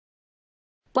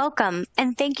Welcome,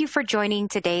 and thank you for joining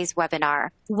today's webinar,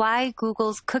 Why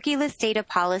Google's Cookieless Data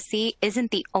Policy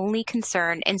Isn't the Only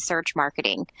Concern in Search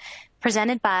Marketing,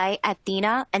 presented by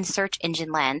Athena and Search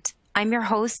Engine Land. I'm your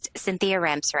host, Cynthia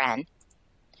Ramsaran.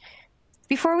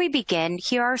 Before we begin,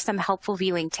 here are some helpful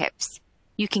viewing tips.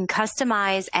 You can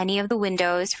customize any of the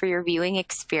windows for your viewing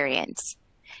experience.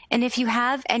 And if you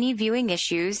have any viewing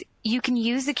issues, you can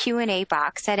use the Q&A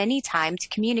box at any time to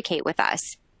communicate with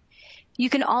us. You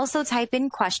can also type in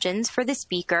questions for the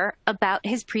speaker about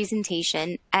his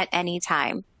presentation at any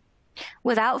time.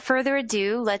 Without further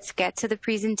ado, let's get to the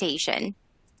presentation.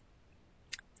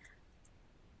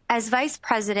 As Vice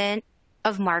President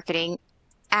of Marketing,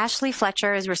 Ashley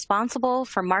Fletcher is responsible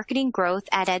for marketing growth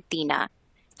at Athena.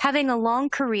 Having a long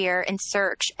career in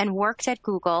search and worked at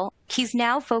Google, he's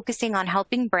now focusing on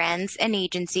helping brands and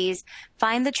agencies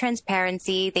find the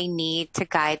transparency they need to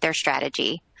guide their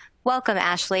strategy. Welcome,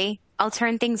 Ashley. I'll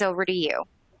turn things over to you.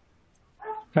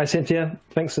 Hi, Cynthia.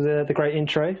 Thanks for the great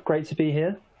intro. Great to be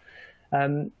here.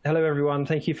 Hello, everyone.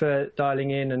 Thank you for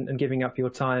dialing in and giving up your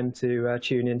time to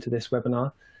tune into this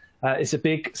webinar. It's a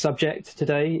big subject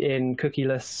today in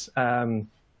cookieless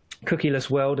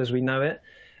world as we know it.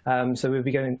 So we'll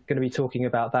be going to be talking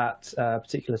about that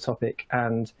particular topic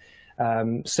and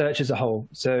search as a whole.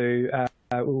 So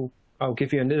I'll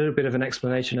give you a little bit of an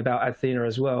explanation about Athena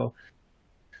as well.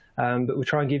 But we'll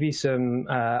try and give you some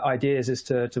ideas as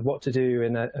to what to do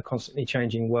in a constantly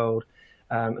changing world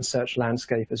and search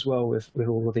landscape as well with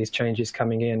all of these changes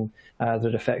coming in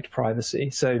that affect privacy.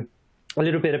 So a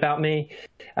little bit about me.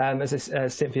 As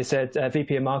Cynthia said,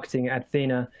 VP of Marketing at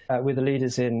Athena. We're the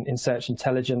leaders in search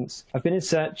intelligence. I've been in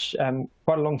search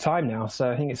quite a long time now,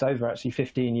 so I think it's over actually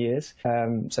 15 years.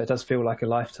 So it does feel like a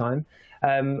lifetime.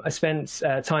 I spent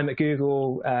time at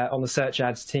Google on the search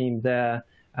ads team there.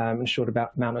 And short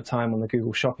amount of time on the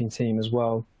Google Shopping team as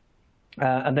well.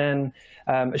 And then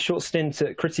a short stint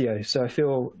at Criteo. So I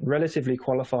feel relatively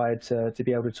qualified to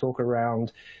be able to talk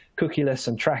around cookieless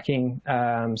and tracking,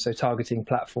 so targeting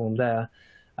platform there.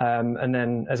 And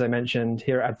then, as I mentioned,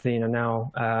 here at Athena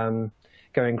now,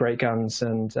 going great guns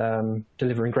and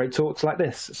delivering great talks like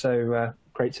this. So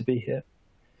great to be here.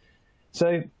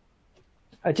 So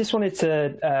I just wanted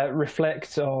to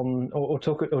reflect on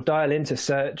or dial into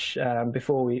search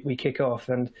before we kick off,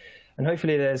 and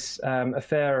hopefully there's a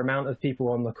fair amount of people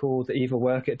on the call that either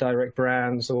work at direct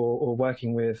brands or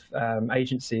working with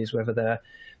agencies, whether they're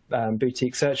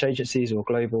boutique search agencies or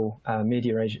global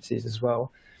media agencies as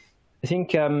well. I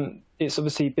think it's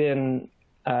obviously been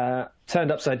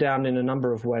turned upside down in a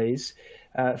number of ways.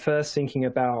 First, thinking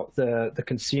about the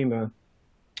consumer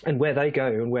and where they go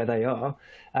and where they are.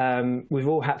 We've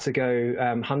all had to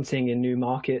go hunting in new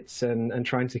markets and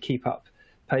trying to keep up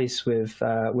pace with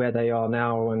where they are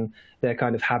now and their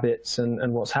kind of habits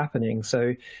and what's happening.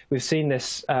 So we've seen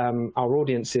this, our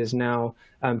audiences now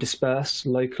disperse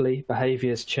locally,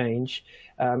 behaviors change.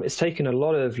 It's taken a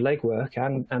lot of legwork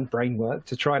and brain work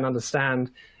to try and understand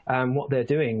what they're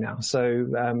doing now. So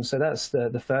that's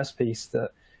the first piece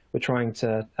that we're trying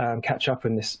to catch up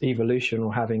in this evolution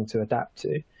or having to adapt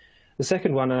to. The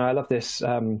second one, and I love this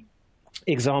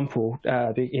example,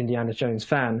 big Indiana Jones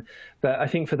fan, but I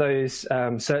think for those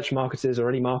search marketers or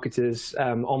any marketers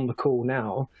on the call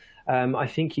now, I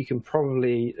think you can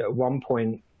probably at one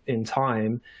point in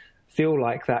time feel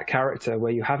like that character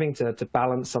where you're having to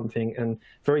balance something and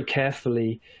very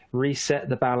carefully reset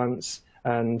the balance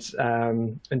and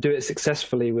do it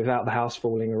successfully without the house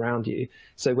falling around you.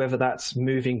 So whether that's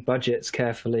moving budgets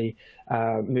carefully,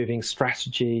 moving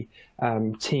strategy,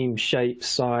 team shape,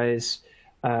 size,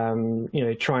 trying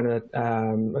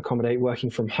to accommodate working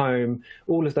from home,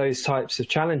 all of those types of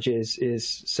challenges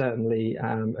is certainly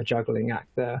a juggling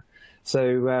act there.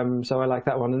 So I like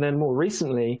that one. And then more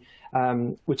recently,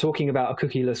 we're talking about a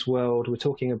cookieless world. We're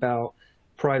talking about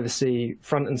privacy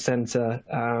front and center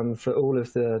for all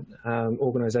of the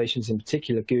organizations, in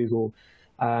particular Google.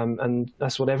 And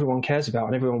that's what everyone cares about.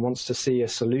 And everyone wants to see a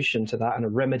solution to that and a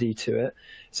remedy to it.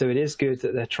 So it is good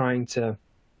that they're trying to,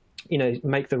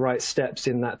 make the right steps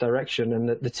in that direction. And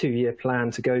the 2-year plan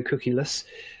to go cookieless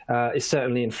is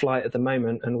certainly in flight at the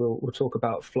moment. And we'll talk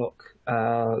about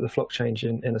the flock change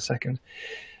in a second.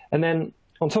 And then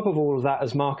on top of all of that,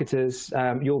 as marketers,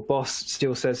 your boss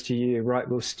still says to you, right,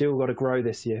 we've still got to grow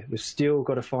this year. We've still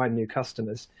got to find new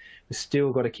customers. We've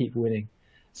still got to keep winning.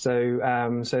 So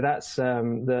that's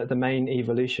the main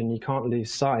evolution. You can't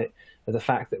lose sight of the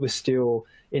fact that we're still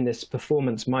in this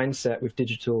performance mindset with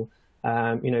digital.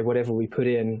 Whatever we put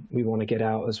in, we want to get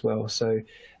out as well. So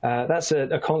that's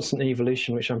a constant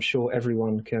evolution, which I'm sure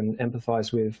everyone can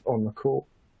empathize with on the call.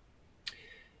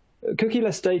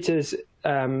 Cookieless data is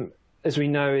as we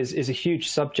know, is a huge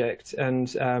subject.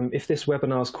 And if this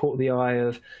webinar's caught the eye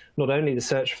of not only the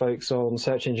search folks on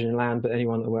search engine land, but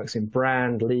anyone that works in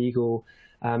brand, legal,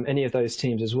 any of those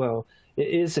teams as well, it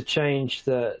is a change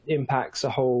that impacts a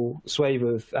whole swathe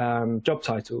of job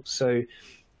titles. So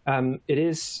it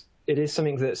is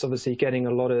something that's obviously getting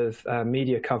a lot of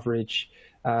media coverage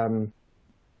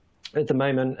at the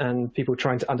moment, and people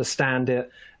trying to understand it.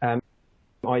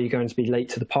 Are you going to be late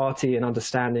to the party, and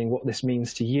understanding what this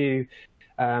means to you?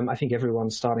 I think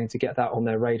everyone's starting to get that on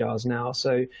their radars now.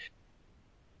 So,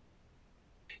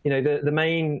 the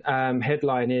main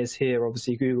headline is here,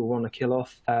 obviously, Google want to kill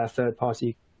off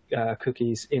third-party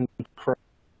cookies in Chrome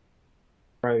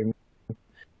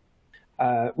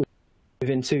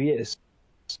within 2 years.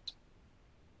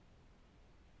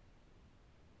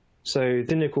 So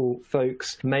cynical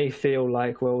folks may feel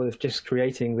like, well, they're just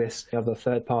creating this other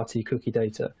third-party cookie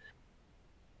data.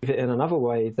 In another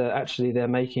way, that actually they're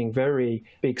making very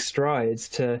big strides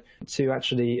to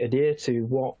actually adhere to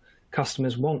what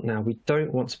customers want now. We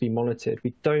don't want to be monitored.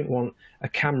 We don't want a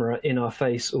camera in our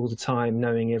face all the time,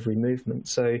 knowing every movement.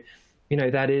 So,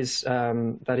 that is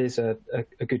a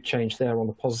good change there on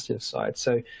the positive side.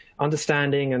 So,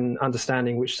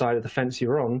 understanding which side of the fence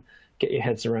you're on, get your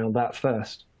heads around that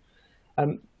first.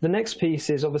 The next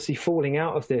piece is obviously falling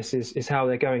out of this is how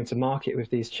they're going to market with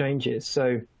these changes.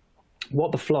 So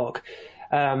what the flock,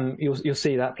 you'll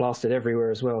see that plastered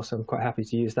everywhere as well. So I'm quite happy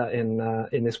to use that in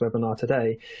this webinar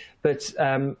today. But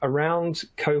around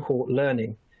cohort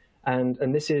learning,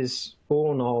 and this is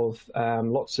born of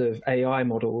lots of AI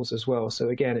models as well. So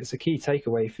again, it's a key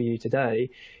takeaway for you today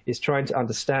is trying to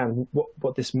understand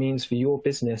what this means for your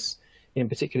business, in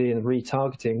particularly in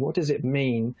retargeting. What does it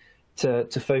mean to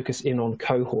focus in on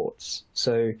cohorts?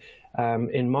 So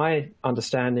in my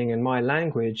understanding and my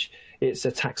language, it's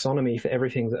a taxonomy for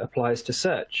everything that applies to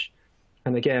search.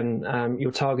 And again,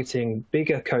 you're targeting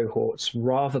bigger cohorts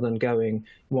rather than going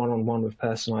one-on-one with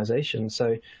personalization.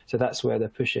 So that's where they're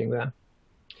pushing there.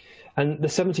 And the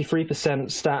 73%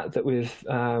 stat that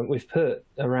we've put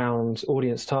around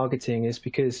audience targeting is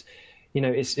because,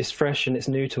 it's fresh and it's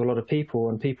new to a lot of people,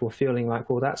 and people are feeling like,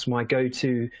 well, that's my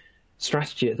go-to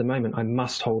strategy at the moment. I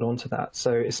must hold on to that.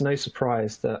 So it's no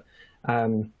surprise that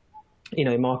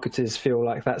marketers feel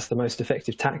like that's the most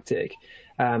effective tactic,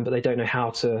 but they don't know how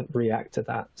to react to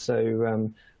that.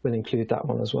 So we'll include that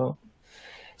one as well.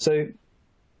 So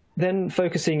then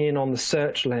focusing in on the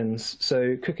search lens.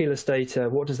 So cookieless data,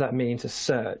 what does that mean to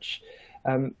search?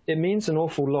 It means an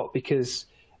awful lot because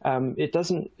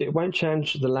it won't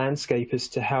change the landscape as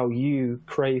to how you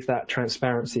crave that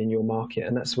transparency in your market,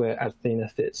 and that's where Athena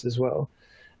fits as well.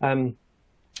 And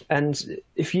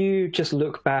if you just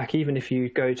look back, even if you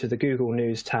go to the Google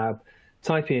News tab,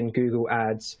 type in Google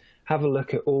Ads, have a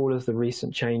look at all of the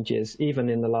recent changes, even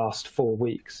in the last 4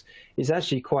 weeks, it's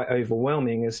actually quite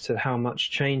overwhelming as to how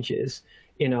much changes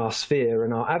in our sphere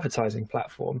and our advertising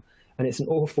platform, and it's an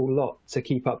awful lot to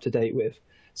keep up to date with.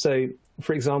 So,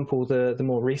 for example, the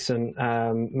more recent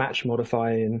match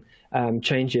modifying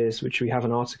changes, which we have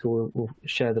an article, we'll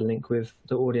share the link with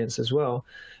the audience as well.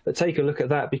 But take a look at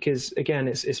that because, again,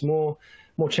 it's more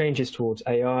changes towards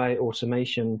AI,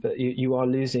 automation, but you are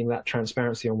losing that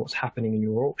transparency on what's happening in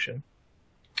your auction.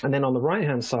 And then on the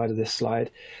right-hand side of this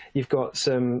slide, you've got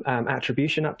some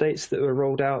attribution updates that were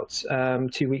rolled out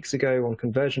 2 weeks ago on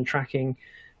conversion tracking,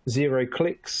 0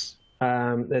 clicks.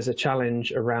 There's a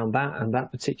challenge around that and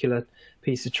that particular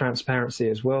piece of transparency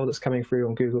as well that's coming through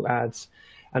on Google Ads.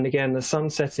 And again, the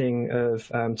sunsetting of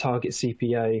target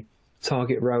CPA,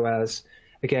 target ROAS,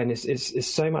 again, it's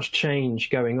so much change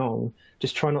going on.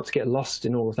 Just try not to get lost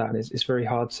in all of that. And it's very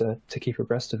hard to keep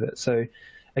abreast of it. So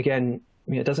again,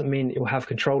 it doesn't mean you'll have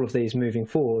control of these moving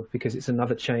forward because it's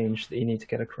another change that you need to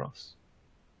get across.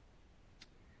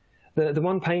 The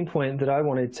one pain point that I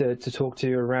wanted to talk to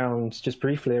you around, just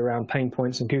briefly around pain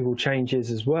points and Google changes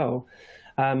as well,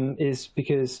 is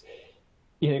because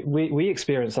we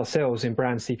experience ourselves in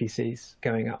brand CPCs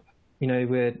going up.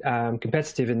 We're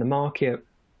competitive in the market.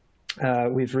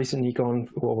 We've recently gone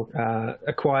or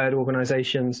acquired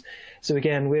organizations. So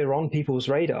again, we're on people's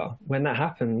radar. When that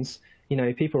happens,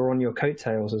 people are on your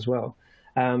coattails as well.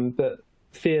 But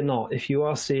fear not, if you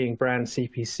are seeing brand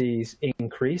CPCs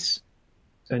increase,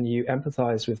 and you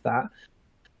empathize with that,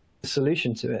 the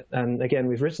solution to it. And again,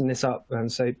 we've written this up,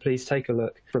 and so please take a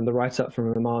look from the write-up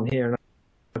from Aman here. And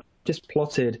I've just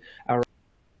plotted our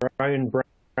own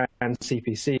brand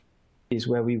CPCs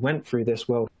where we went through this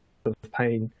world of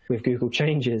pain with Google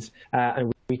changes,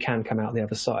 and we can come out the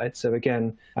other side. So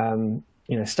again,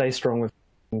 stay strong with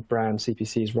brand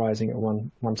CPCs rising at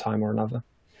one time or another.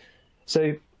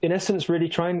 So in essence, really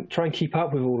try and keep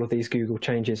up with all of these Google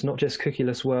changes, not just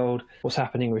cookieless world, what's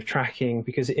happening with tracking,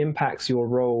 because it impacts your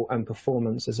role and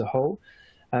performance as a whole.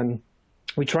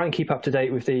 We try and keep up to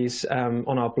date with these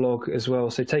on our blog as well.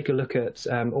 So take a look at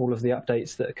all of the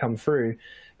updates that come through.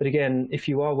 But again, if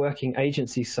you are working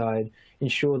agency side,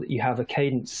 ensure that you have a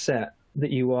cadence set,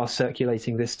 that you are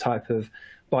circulating this type of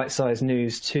bite-sized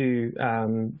news to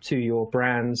your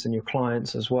brands and your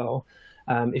clients as well.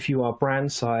 If you are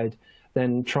brand side,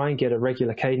 then try and get a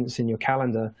regular cadence in your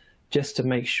calendar just to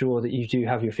make sure that you do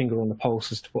have your finger on the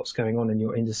pulse as to what's going on in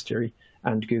your industry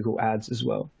and Google Ads as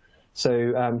well.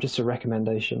 So just a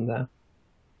recommendation there.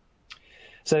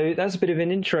 So that's a bit of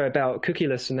an intro about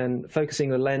Cookieless and then focusing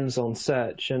the lens on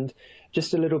search, and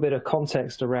just a little bit of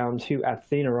context around who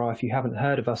Athena are if you haven't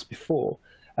heard of us before.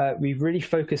 We really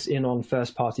focus in on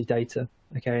first-party data,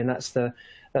 okay, and that's the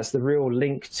real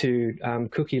link to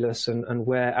Cookieless and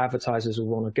where advertisers will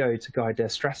want to go to guide their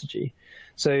strategy.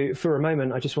 So for a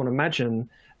moment, I just want to imagine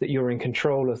that you're in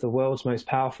control of the world's most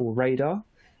powerful radar.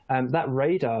 That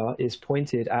radar is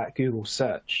pointed at Google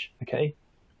search, okay?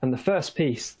 And the first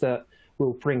piece that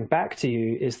we'll bring back to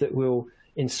you is that we'll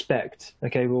inspect,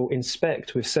 okay? We'll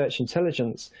inspect with search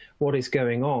intelligence what is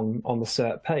going on the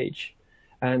SERP page.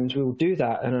 And we'll do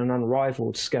that at an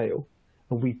unrivaled scale.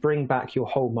 And we bring back your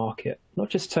whole market, not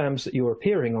just terms that you're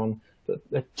appearing on, but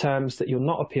the terms that you're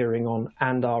not appearing on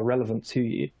and are relevant to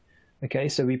you. Okay,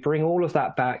 so we bring all of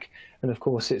that back, and of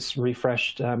course it's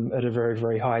refreshed at a very,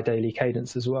 very high daily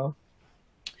cadence as well.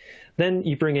 Then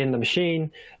you bring in the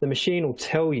machine. The machine will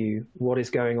tell you what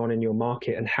is going on in your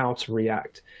market and how to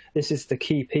react. This is the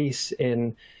key piece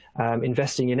in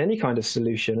investing in any kind of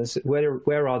solution, is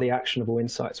where are the actionable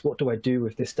insights? What do I do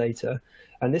with this data?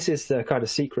 And this is the kind of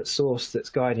secret sauce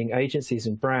that's guiding agencies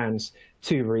and brands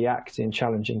to react in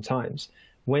challenging times.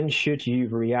 When should you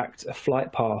react a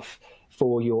flight path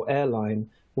for your airline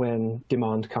when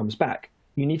demand comes back?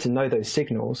 You need to know those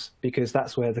signals because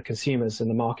that's where the consumers and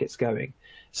the market's going.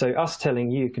 So us telling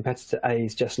you competitor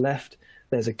A's just left,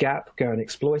 there's a gap, go and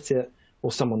exploit it,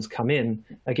 or someone's come in,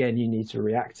 again, you need to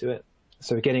react to it.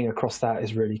 So getting across that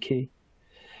is really key.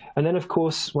 And then, of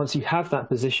course, once you have that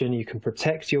position, you can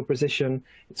protect your position.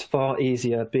 It's far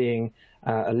easier being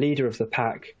a leader of the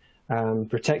pack,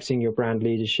 protecting your brand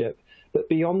leadership. But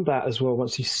beyond that as well,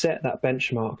 once you set that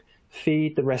benchmark,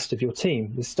 feed the rest of your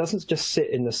team. This doesn't just sit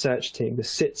in the search team. This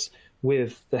sits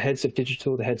with the heads of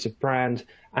digital, the heads of brand,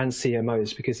 and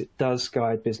CMOs, because it does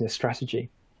guide business strategy.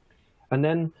 And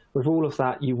then with all of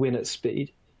that, you win at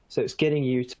speed. So it's getting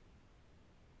you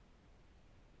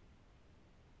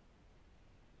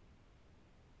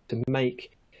to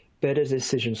make better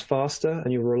decisions faster,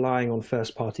 and you're relying on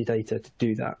first-party data to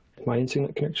do that. My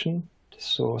internet connection,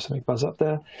 just saw something buzz up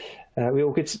there. We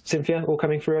all good, Cynthia? All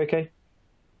coming through okay?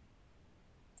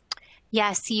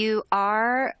 Yes, you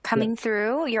are coming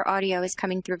through. Your audio is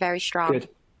coming through very strong. Good.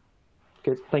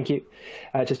 Good, thank you.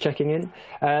 Just checking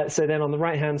in. So then on the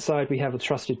right-hand side, we have the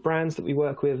trusted brands that we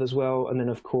work with as well, and then,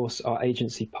 of course, our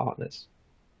agency partners.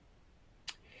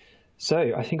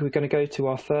 So I think we're going to go to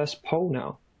our first poll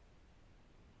now.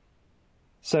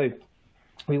 So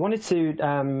we wanted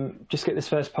to just get this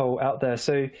first poll out there.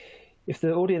 So if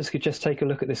the audience could just take a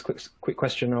look at this quick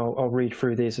question, I'll read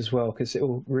through these as well, because it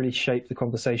will really shape the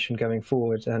conversation going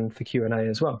forward and for Q&A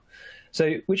as well.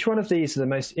 So which one of these are the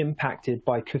most impacted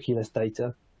by cookieless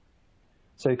data?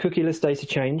 So cookieless data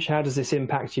change, how does this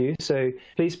impact you? So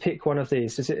please pick one of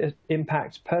these. Does it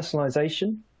impact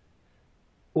personalization,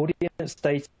 audience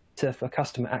data for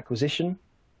customer acquisition,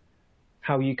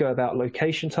 how you go about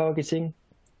location targeting,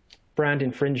 brand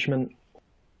infringement,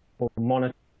 or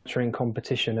monitoring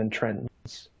competition and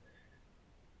trends?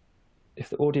 If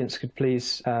the audience could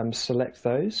please select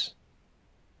those,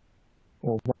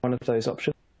 or one of those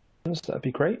options, that'd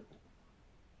be great.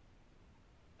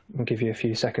 I'll give you a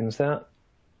few seconds there.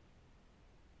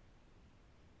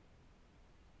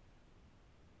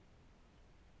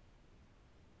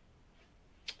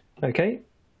 Okay,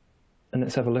 and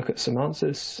let's have a look at some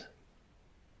answers.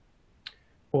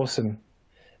 Awesome.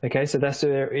 Okay, so that's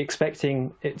where we're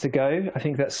expecting it to go. I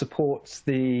think that supports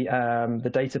the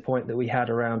data point that we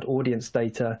had around audience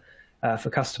data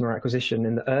for customer acquisition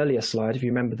in the earlier slide. If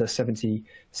you remember the 76%,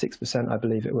 I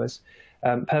believe it was.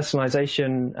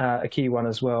 Personalization, a key one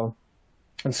as well.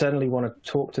 And certainly want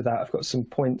to talk to that. I've got some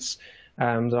points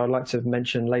that I'd like to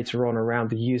mention later on around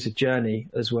the user journey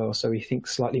as well. So we think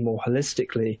slightly more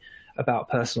holistically about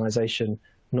personalization,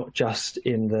 not just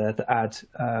in the ad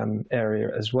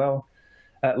area as well.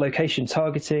 Location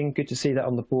targeting, good to see that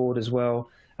on the board as well.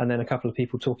 And then a couple of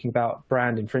people talking about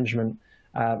brand infringement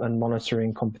and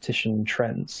monitoring competition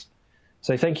trends.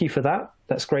 So thank you for that.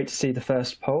 That's great to see the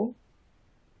first poll.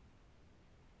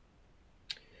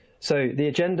 So the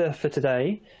agenda for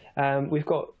today, we've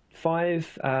got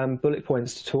 5 bullet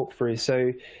points to talk through.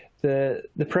 So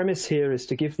the premise here is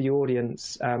to give the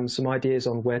audience some ideas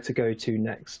on where to go to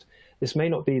next. This may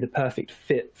not be the perfect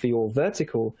fit for your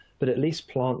vertical, but at least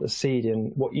plant the seed in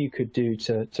what you could do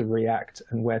to react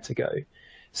and where to go.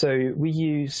 So we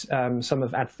use some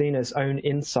of Athena's own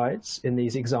insights in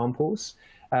these examples.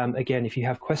 Again, if you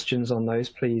have questions on those,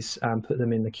 please put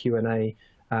them in the Q&A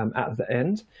at the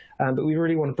end. But we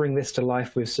really want to bring this to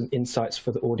life with some insights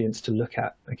for the audience to look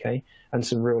at, okay, and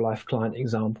some real life client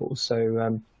examples.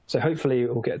 So, so hopefully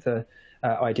we'll get the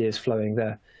ideas flowing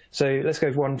there. So let's go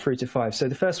 1 through to 5. So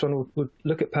the first one, we'll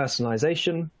look at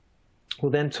personalization.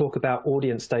 We'll then talk about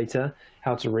audience data,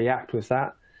 how to react with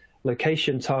that.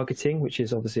 Location targeting, which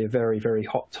is obviously a very, very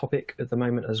hot topic at the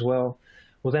moment as well.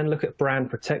 We'll then look at brand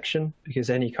protection,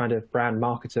 because any kind of brand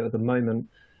marketer at the moment,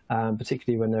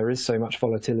 particularly when there is so much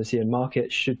volatility in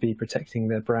market, should be protecting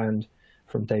their brand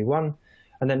from day one.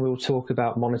 And then we'll talk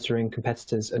about monitoring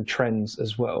competitors and trends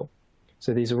as well.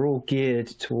 So these are all geared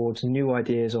towards new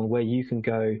ideas on where you can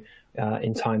go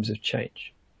in times of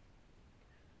change.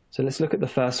 So let's look at the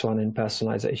first one in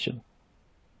personalization.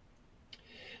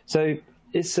 So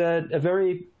it's a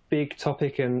very big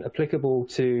topic and applicable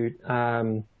to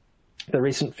the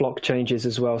recent flock changes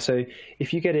as well. So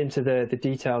if you get into the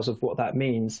details of what that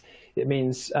means, it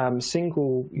means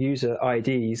single user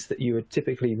IDs that you would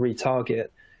typically retarget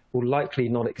will likely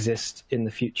not exist in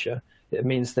the future. It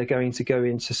means they're going to go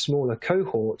into smaller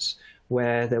cohorts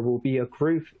where there will be a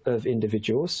group of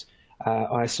individuals.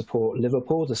 I support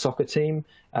Liverpool, the soccer team.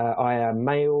 I am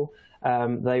male.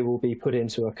 They will be put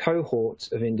into a cohort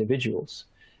of individuals.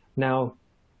 Now,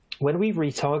 when we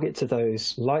retarget to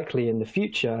those likely in the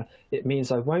future, it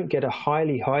means I won't get a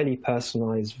highly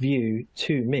personalized view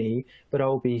to me, but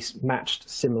I'll be matched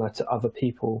similar to other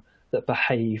people that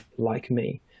behave like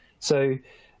me. So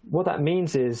what that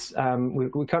means is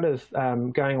we're kind of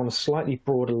going on a slightly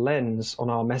broader lens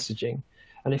on our messaging.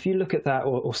 And if you look at that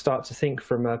or start to think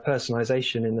from a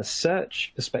personalization in the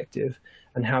search perspective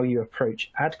and how you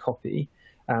approach ad copy,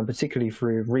 particularly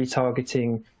through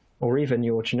retargeting or even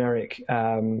your generic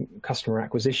customer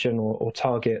acquisition or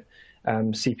target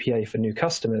CPA for new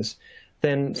customers,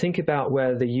 then think about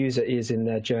where the user is in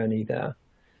their journey there.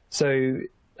 So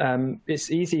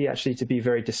it's easy actually to be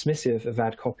very dismissive of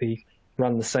ad copy,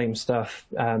 run the same stuff,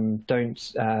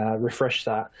 don't refresh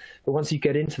that. But once you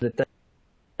get into the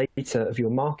data of your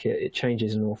market, it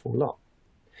changes an awful lot.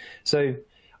 So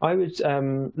I would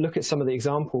look at some of the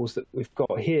examples that we've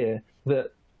got here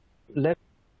that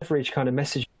leverage kind of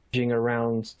messaging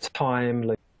around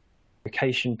time,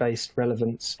 location-based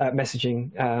relevance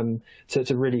messaging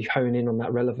to really hone in on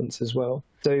that relevance as well.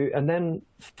 So, and then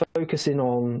focus in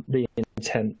on the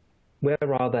intent. Where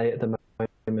are they at the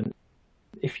moment?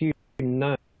 If you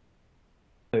know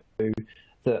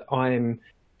that I'm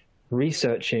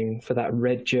researching for that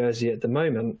red jersey at the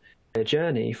moment, a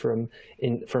journey from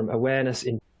awareness,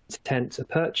 intent to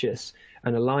purchase,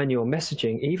 and align your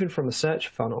messaging, even from a search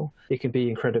funnel, it can be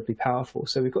incredibly powerful.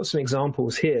 So we've got some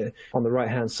examples here on the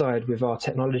right-hand side with our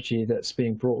technology that's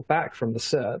being brought back from the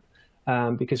SERP,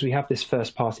 because we have this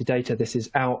first-party data. This is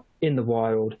out in the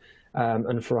wild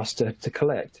and for us to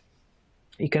collect.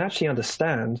 You can actually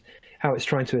understand how it's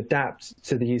trying to adapt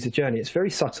to the user journey. It's very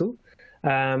subtle.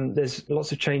 There's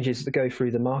lots of changes that go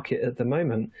through the market at the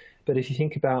moment, but if you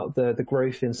think about the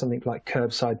growth in something like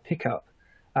curbside pickup,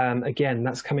 again,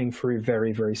 that's coming through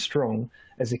very, very strong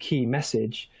as a key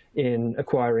message in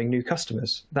acquiring new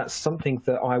customers. That's something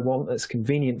that I want that's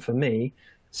convenient for me.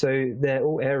 So they're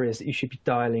all areas that you should be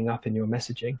dialing up in your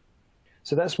messaging.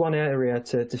 So that's one area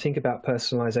to think about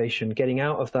personalization, getting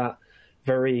out of that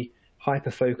very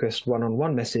hyper-focused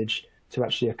one-on-one message to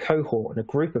actually a cohort and a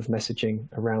group of messaging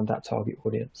around that target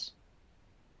audience.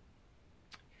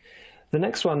 The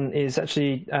next one is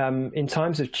actually, in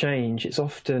times of change, it's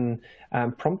often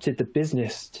prompted the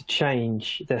business to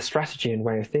change their strategy and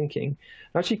way of thinking.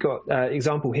 I've actually got an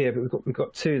example here, but we've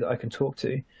got 2 that I can talk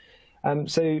to.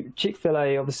 So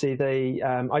Chick-fil-A, obviously,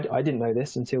 I didn't know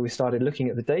this until we started looking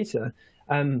at the data,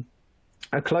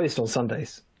 are closed on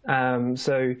Sundays.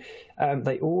 So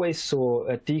they always saw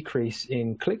a decrease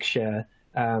in click share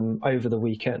over the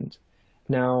weekend.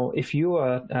 Now, if you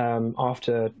are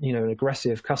after an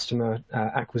aggressive customer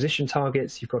acquisition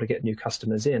targets, you've got to get new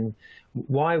customers in.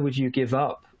 Why would you give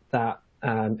up that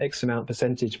X amount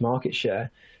percentage market share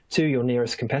to your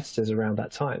nearest competitors around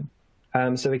that time?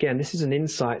 So again, this is an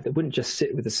insight that wouldn't just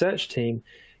sit with the search team.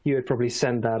 You would probably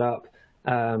send that up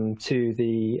to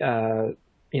the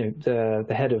the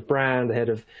head of brand, the head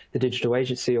of the digital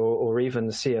agency, or even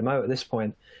the CMO at this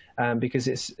point, because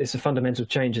it's a fundamental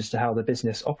change as to how the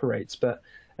business operates. But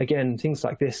again, things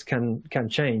like this can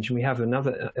change. And we have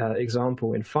another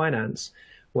example in finance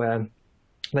where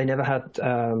they never had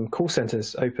call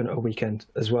centers open at a weekend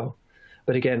as well.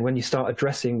 But again, when you start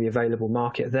addressing the available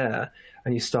market there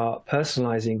and you start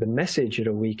personalizing the message at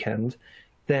a weekend,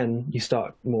 then you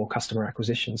start more customer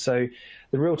acquisition. So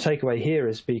the real takeaway here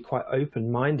is be quite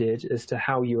open-minded as to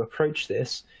how you approach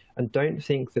this, and don't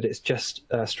think that it's just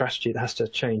a strategy that has to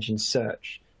change in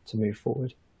search to move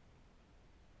forward.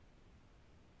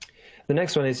 The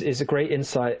next one is a great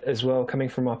insight as well, coming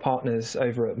from our partners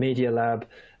over at Media Lab,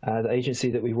 the agency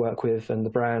that we work with, and the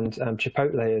brand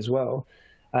Chipotle as well.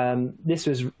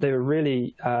 They were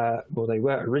really, they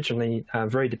were originally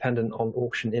very dependent on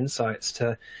auction insights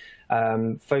to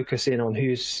focus in on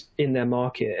who's in their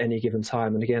market at any given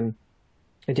time. And again,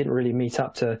 it didn't really meet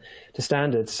up to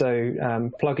standards. So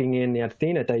plugging in the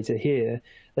Athena data here,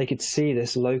 they could see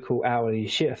this local hourly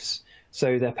shifts.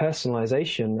 So their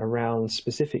personalization around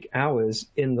specific hours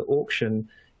in the auction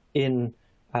in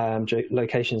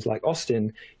locations like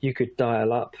Austin, you could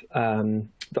dial up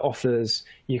the offers,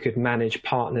 you could manage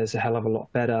partners a hell of a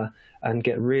lot better, and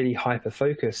get really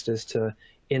hyper-focused as to,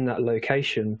 in that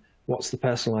location, what's the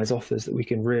personalized offers that we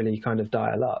can really kind of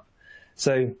dial up.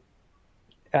 So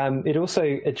it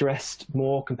also addressed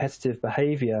more competitive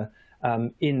behavior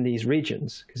in these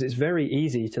regions, because it's very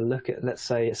easy to look at, let's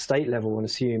say, a state level and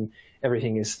assume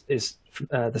everything is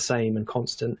the same and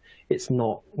constant. It's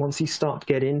not. Once you start to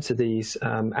get into these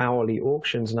hourly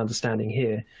auctions and understanding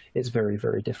here, it's very,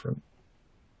 very different.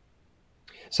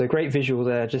 So great visual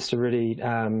there just to really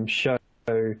show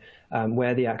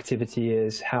where the activity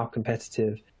is, how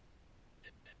competitive,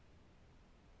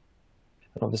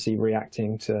 and obviously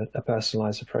reacting to a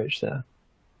personalized approach there.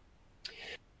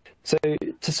 So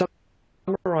to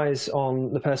summarize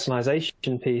on the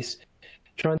personalization piece,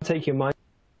 try and take your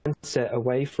mindset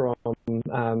away from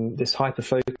this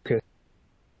hyper-focused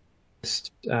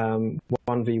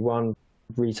 1v1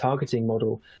 retargeting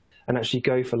model and actually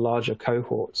go for larger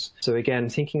cohorts. So again,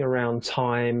 thinking around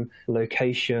time,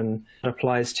 location,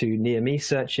 applies to near me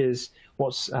searches.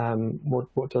 What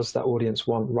does that audience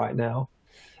want right now?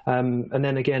 And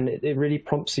then again, it really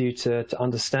prompts you to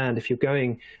understand, if you're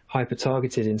going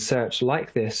hyper-targeted in search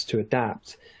like this, to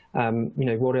adapt.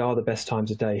 What are the best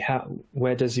times of day?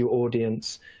 Where does your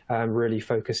audience really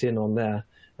focus in on there?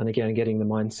 And again, getting the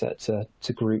mindset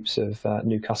to groups of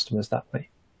new customers that way.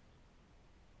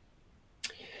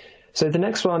 So the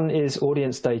next one is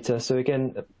audience data. So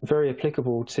again, very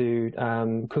applicable to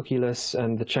Cookieless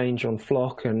and the change on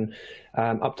Flock and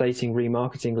updating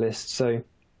remarketing lists. So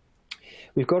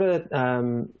we've got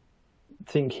to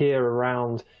think here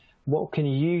around what can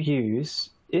you use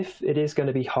if it is going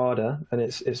to be harder, and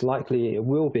it's likely it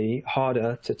will be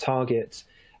harder to target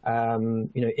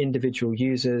individual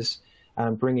users,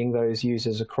 bringing those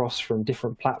users across from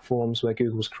different platforms where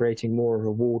Google's creating more of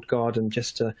a walled garden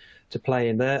just to play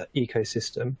in their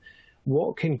ecosystem.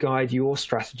 What can guide your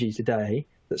strategy today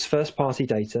that's first-party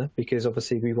data, because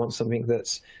obviously we want something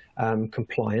that's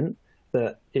compliant,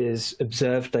 that is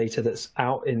observed data that's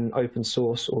out in open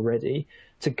source already,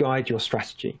 to guide your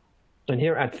strategy. And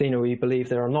here at Athena, we believe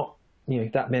there are not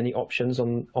that many options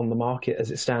on the market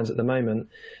as it stands at the moment.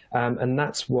 And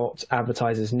that's what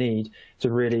advertisers need to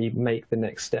really make the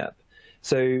next step.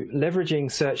 So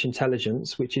leveraging search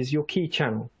intelligence, which is your key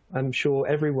channel. I'm sure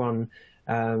everyone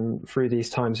through these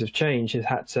times of change has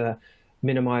had to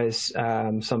minimize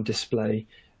some display,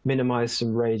 minimize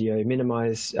some radio,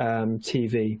 minimize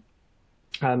TV.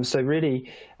 So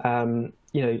really,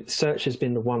 search has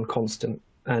been the one constant.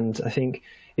 And I think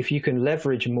if you can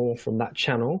leverage more from that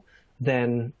channel,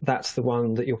 then that's the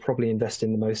one that you're probably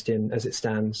investing the most in as it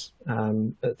stands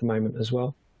at the moment as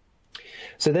well.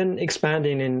 So then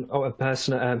expanding in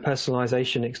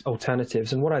personalization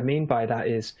alternatives. And what I mean by that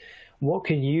is, what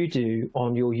can you do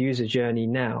on your user journey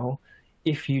now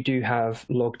if you do have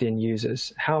logged in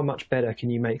users? How much better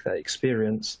can you make that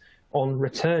experience on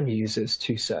return users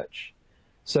to search?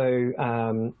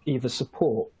 So either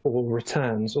support or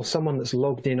returns, or someone that's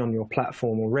logged in on your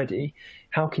platform already,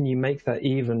 how can you make that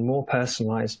even more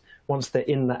personalized once they're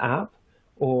in the app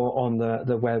or on the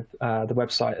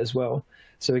website as well?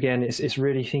 So again, it's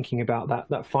really thinking about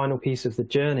that final piece of the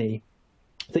journey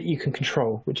that you can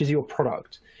control, which is your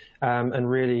product, and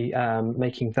really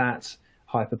making that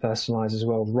hyper-personalized as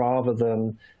well, rather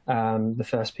than the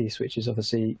first piece, which is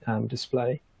obviously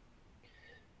display.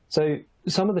 So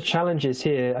some of the challenges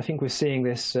here, I think we're seeing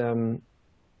this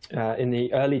in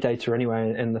the early data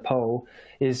anyway, in the poll,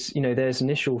 is, there's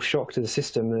initial shock to the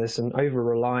system. There's an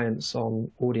over-reliance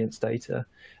on audience data.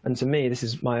 And to me, this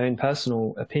is my own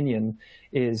personal opinion,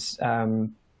 is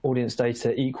audience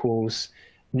data equals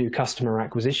new customer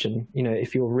acquisition.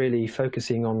 If you're really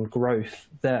focusing on growth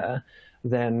there,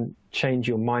 then change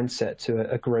your mindset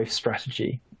to a growth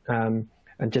strategy, and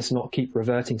just not keep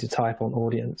reverting to type on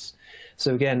audience.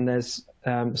 So again, there's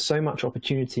so much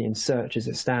opportunity in search as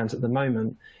it stands at the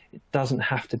moment. It doesn't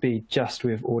have to be just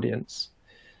with audience.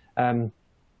 And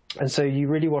so you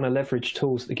really want to leverage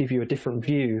tools that give you a different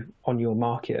view on your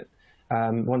market,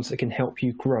 ones that can help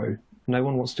you grow. No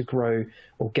one wants to grow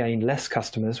or gain less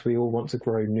customers. We all want to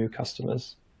grow new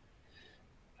customers.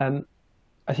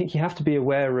 I think you have to be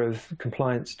aware of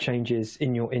compliance changes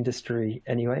in your industry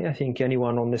anyway. I think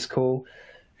anyone on this call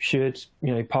should,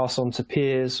 pass on to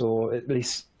peers, or at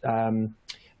least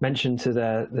mention to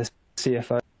the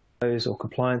CFOs or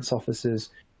compliance officers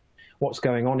what's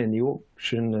going on in the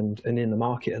auction and in the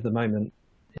market at the moment.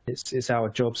 It's our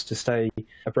jobs to stay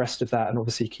abreast of that, and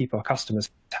obviously keep our customers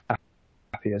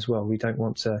happy as well. We don't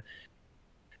want to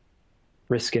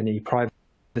risk any privacy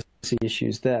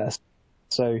issues there.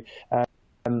 So I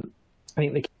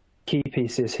think the key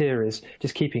piece here is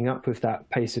just keeping up with that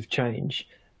pace of change.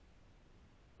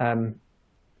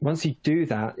 Once you do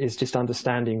that, is just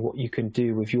understanding what you can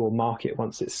do with your market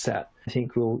once it's set. I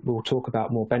think we'll talk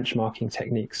about more benchmarking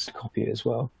techniques to copy as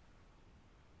well.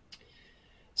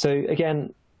 So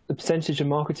again, the percentage of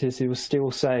marketers who will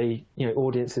still say,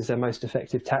 audience is their most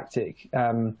effective tactic,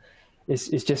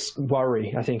 is just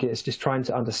worry. I think it's just trying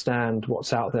to understand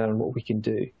what's out there and what we can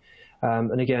do.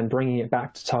 And again, bringing it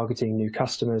back to targeting new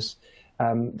customers.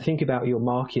 Think about your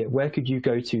market. Where could you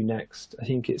go to next? I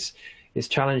think it's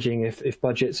challenging if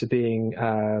budgets are being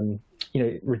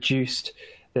reduced.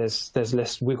 There's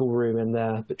less wiggle room in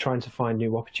there, but trying to find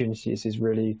new opportunities is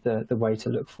really the way to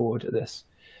look forward at this.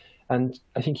 And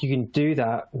I think you can do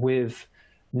that with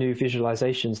new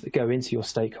visualizations that go into your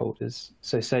stakeholders.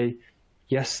 So say,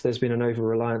 yes, there's been an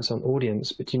over-reliance on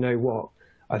audience, but you know what?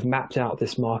 I've mapped out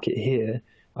this market here.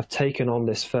 I've taken on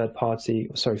this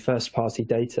first-party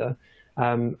data,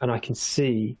 and I can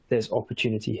see there's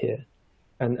opportunity here.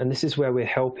 And this is where we're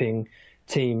helping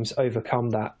teams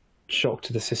overcome that shock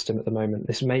to the system at the moment.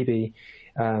 This may be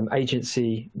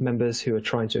agency members who are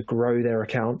trying to grow their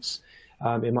accounts.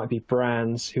 It might be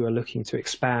brands who are looking to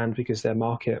expand because their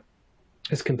market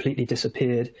has completely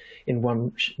disappeared in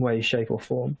one way, shape, or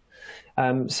form.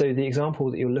 So the example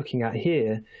that you're looking at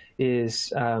here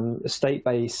is a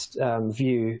state-based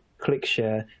view, click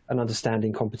share, and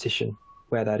understanding competition,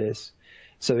 where that is.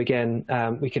 So again,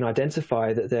 we can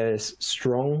identify that there's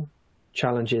strong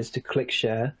challenges to click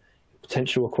share,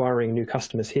 potential acquiring new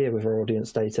customers here with our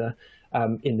audience data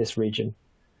in this region.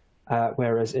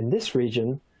 Whereas in this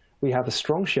region, we have a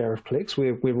strong share of clicks.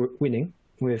 We're winning.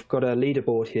 We've got a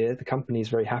leaderboard here. The company is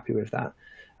very happy with that.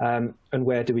 And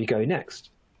where do we go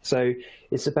next? So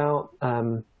it's about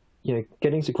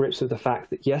getting to grips with the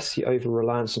fact that, yes, you're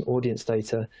over-reliance on audience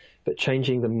data, but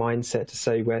changing the mindset to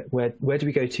say, where do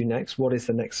we go to next? What is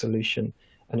the next solution?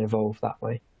 And evolve that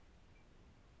way.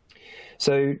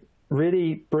 So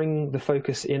really bring the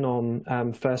focus in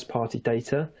on first-party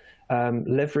data,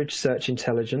 leverage search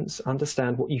intelligence,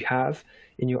 understand what you have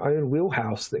in your own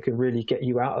wheelhouse that can really get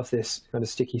you out of this kind of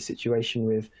sticky situation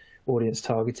with audience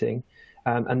targeting.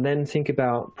 And then think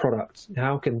about product.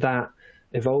 How can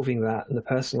evolving that and the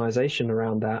personalization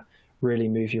around that really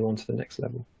move you on to the next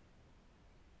level?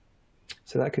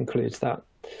 So that concludes that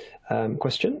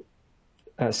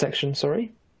section,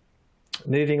 sorry.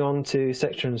 Moving on to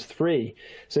sections 3.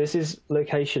 So this is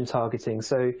location targeting.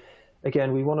 So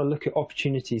again, we want to look at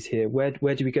opportunities here. Where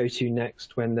do we go to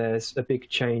next when there's a big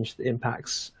change that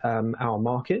impacts our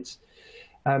markets?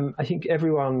 I think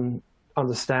everyone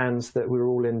understands that we're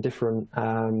all in different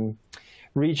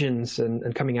regions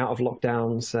and coming out of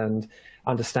lockdowns and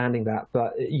understanding that,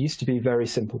 but it used to be very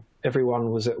simple.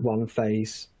 Everyone was at one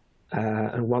phase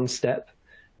and one step.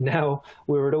 Now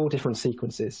we're at all different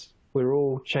sequences. We're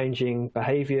all changing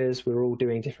behaviors. We're all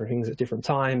doing different things at different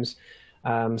times.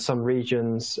 Some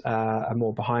regions are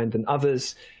more behind than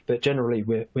others, but generally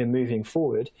we're moving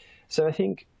forward. So I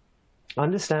think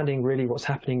understanding really what's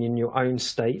happening in your own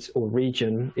state or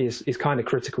region is kind of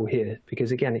critical here,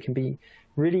 because again, it can be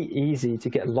really easy to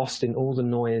get lost in all the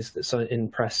noise that's in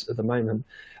press at the moment,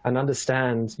 and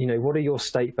understand, what are your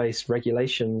state-based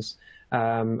regulations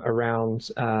around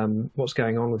what's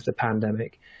going on with the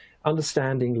pandemic.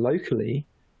 Understanding locally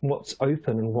what's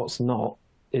open and what's not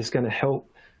is going to help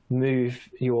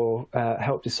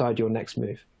help decide your next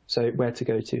move. So where to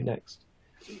go to next.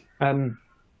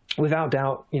 without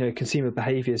doubt, consumer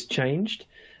behavior has changed.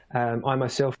 I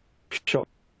myself shop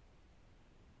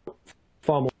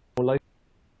far more locally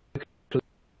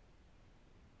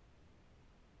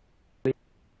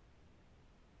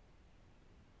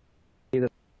than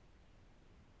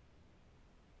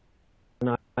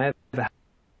I ever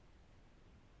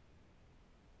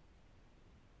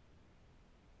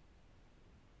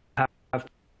have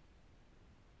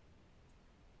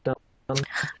done.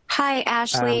 Hi,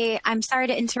 Ashley. I'm sorry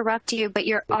to interrupt you, but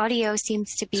your audio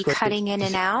seems to be cutting in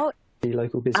and out. The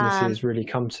local businesses really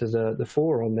come to the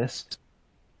fore on this.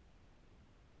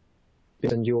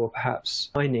 And you're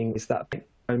perhaps finding is that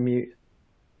mute.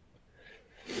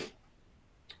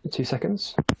 2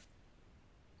 seconds.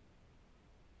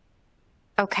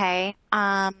 Okay.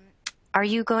 Are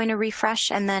you going to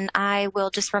refresh? And then I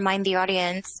will just remind the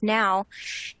audience now,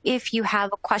 if you have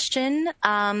a question,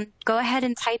 go ahead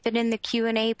and type it in the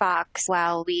Q&A box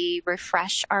while we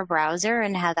refresh our browser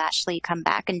and have Ashley come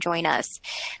back and join us.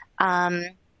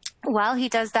 While he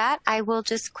does that, I will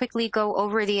just quickly go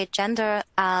over the agenda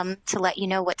to let you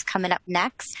know what's coming up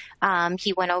next.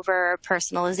 He went over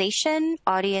personalization,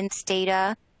 audience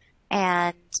data,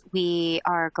 and we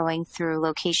are going through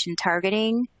location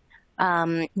targeting.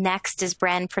 Next is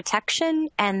brand protection,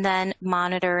 and then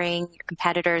monitoring your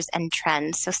competitors and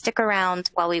trends. So stick around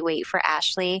while we wait for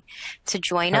Ashley to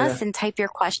join us and type your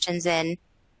questions in.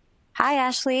 Hi,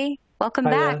 Ashley. Welcome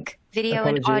back. Video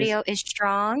and audio is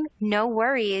strong. No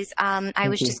worries. I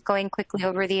was just going quickly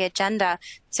over the agenda.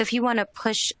 So if you want to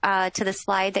push to the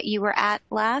slide that you were at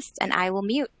last, and I will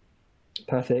mute.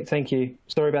 Perfect. Thank you.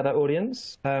 Sorry about that,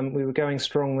 audience. We were going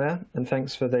strong there, and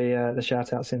thanks for the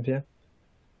shout out, Cynthia.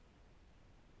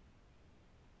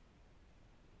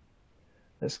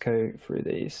 Let's go through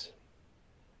these.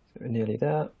 So we're nearly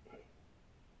there.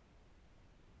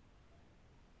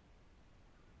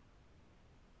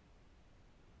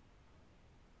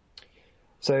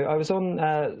 So I was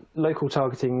on local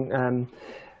targeting.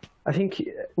 I think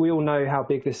we all know how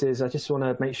big this is. I just want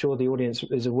to make sure the audience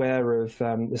is aware of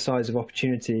the size of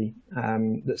opportunity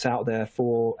that's out there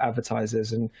for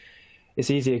advertisers. And it's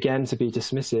easy, again, to be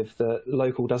dismissive that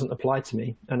local doesn't apply to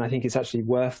me. And I think it's actually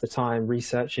worth the time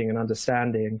researching and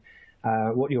understanding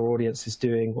what your audience is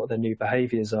doing, what their new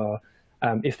behaviors are,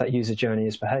 if that user journey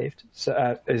has behaved,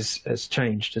 so has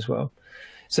changed as well.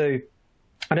 So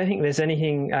I don't think there's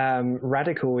anything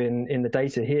radical in the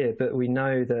data here, but we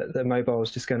know that mobile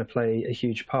is just going to play a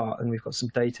huge part. And we've got some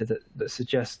data that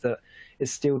suggests that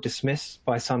it's still dismissed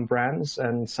by some brands,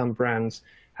 and some brands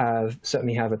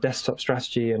certainly have a desktop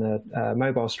strategy and a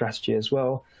mobile strategy as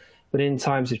well. But in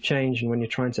times of change, and when you're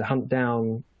trying to hunt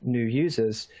down new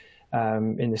users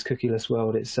in this cookieless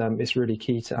world, it's really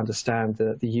key to understand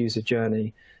the user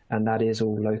journey, and that is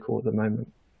all local at the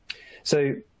moment.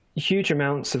 So huge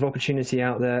amounts of opportunity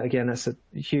out there. Again, that's a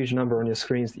huge number on your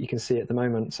screens that you can see at the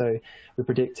moment. So we're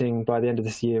predicting by the end of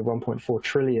this year 1.4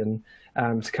 trillion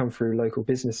to come through local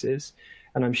businesses.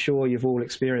 And I'm sure you've all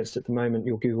experienced at the moment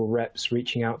your Google reps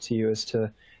reaching out to you as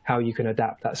to how you can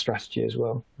adapt that strategy as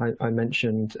well. I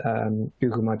mentioned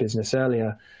Google My Business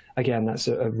earlier. Again, that's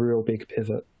a real big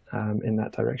pivot in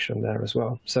that direction there as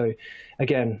well. So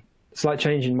again, slight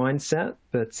change in mindset,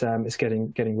 but it's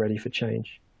getting ready for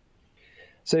change.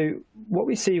 So what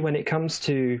we see when it comes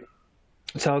to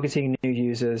targeting new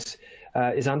users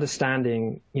is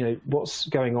understanding, what's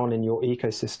going on in your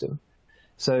ecosystem.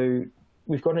 So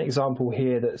we've got an example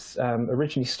here that's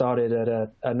originally started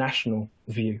at a national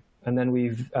view, and then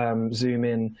we've zoom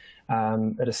in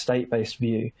at a state-based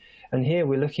view. And here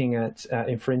we're looking at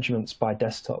infringements by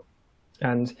desktop.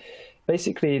 And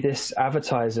basically this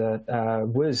advertiser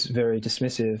was very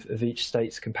dismissive of each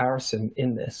state's comparison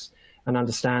in this, and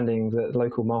understanding that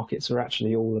local markets are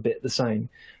actually all a bit the same,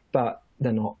 but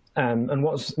they're not. And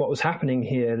what was happening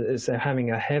here is they're having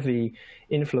a heavy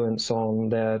influence on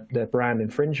their brand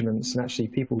infringements, and actually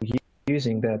people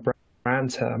using their brand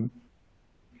term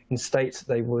in states that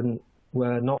they were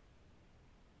not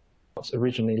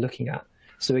originally looking at.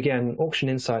 So again, Auction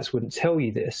Insights wouldn't tell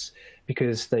you this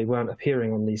because they weren't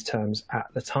appearing on these terms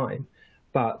at the time.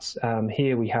 But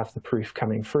here we have the proof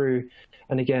coming through.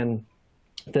 And again,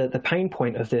 the pain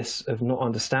point of this, of not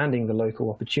understanding the local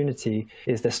opportunity,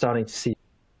 is they're starting to see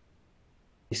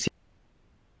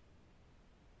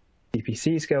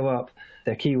CPCs go up,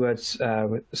 their keywords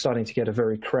starting to get a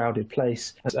very crowded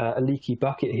place. There's a leaky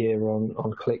bucket here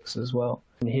on clicks as well.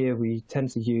 And here we tend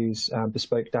to use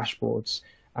bespoke dashboards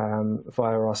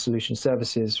via our solution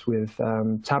services with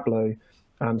Tableau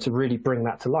to really bring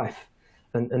that to life.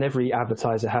 And every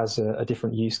advertiser has a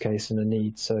different use case and a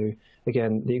need. So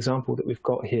again, the example that we've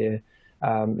got here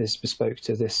is bespoke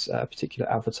to this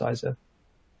particular advertiser.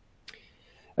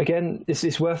 Again,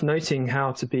 it's worth noting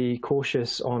how to be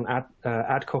cautious on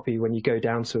ad copy when you go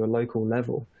down to a local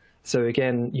level. So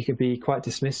again, you can be quite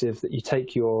dismissive that you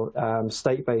take your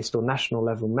state-based or national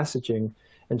level messaging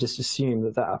and just assume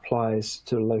that that applies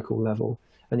to a local level,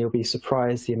 and you'll be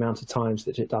surprised the amount of times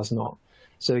that it does not.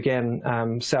 So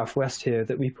again, Southwest here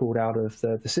that we pulled out of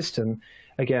the system,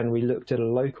 again, we looked at a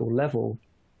local level,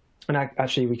 and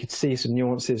actually we could see some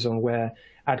nuances on where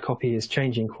ad copy is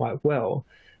changing quite well.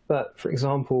 But for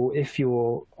example, if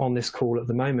you're on this call at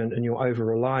the moment and you're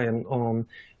over-reliant on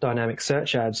dynamic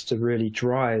search ads to really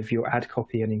drive your ad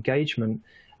copy and engagement,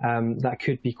 that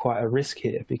could be quite a risk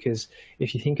here, because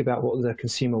if you think about what the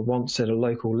consumer wants at a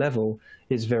local level,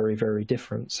 is very, very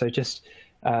different. So just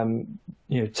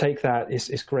take that.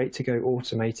 It's great to go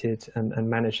automated and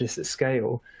manage this at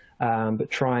scale, but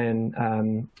try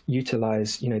and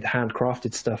utilize the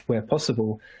handcrafted stuff where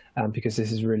possible, because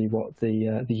this is really what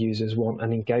the users want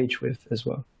and engage with as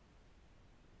well.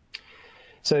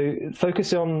 So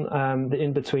focus on the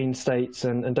in-between states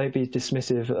and don't be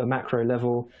dismissive at a macro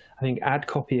level. I think ad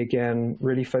copy, again,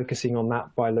 really focusing on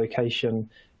that by location.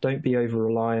 Don't be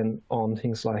over-reliant on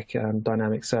things like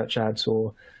dynamic search ads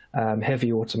or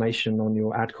heavy automation on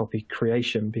your ad copy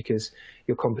creation, because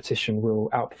your competition will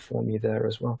outperform you there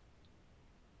as well.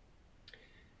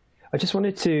 I just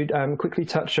wanted to quickly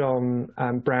touch on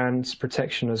brand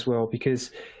protection as well,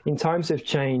 because in times of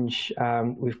change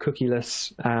with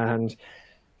cookieless and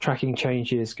tracking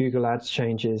changes, Google Ads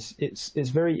changes, it's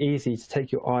very easy to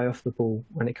take your eye off the ball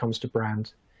when it comes to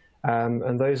brand.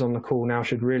 And those on the call now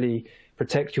should really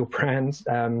protect your brand.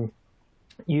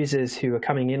 Users who are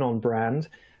coming in on brand,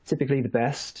 typically the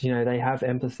best, they have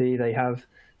empathy, they have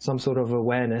some sort of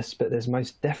awareness, but there's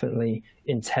most definitely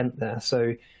intent there.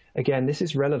 So again, this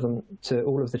is relevant to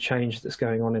all of the change that's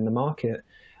going on in the market.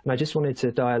 And I just wanted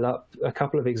to dial up a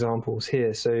couple of examples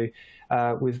here. So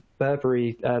with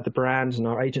Burberry, the brand, and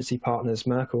our agency partners,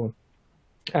 Merkle,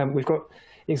 we've got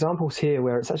examples here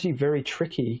where it's actually very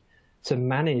tricky to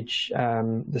manage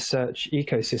the search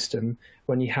ecosystem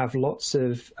when you have lots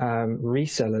of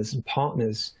resellers and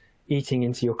partners eating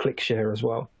into your click share as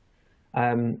well.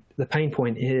 The pain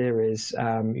point here is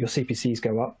your CPCs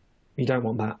go up. You don't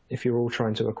want that if you're all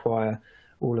trying to acquire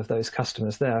all of those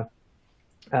customers there.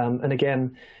 And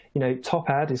again, top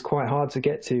ad is quite hard to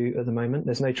get to at the moment.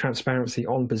 There's no transparency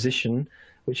on position,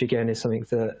 which again is something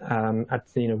that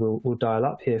Athena will dial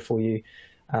up here for you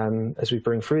as we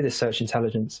bring through this search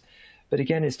intelligence. But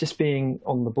again, it's just being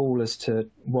on the ball as to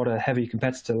what a heavy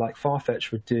competitor like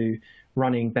Farfetch would do,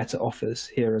 running better offers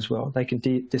here as well. They can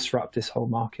disrupt this whole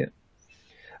market.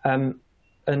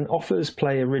 And offers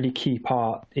play a really key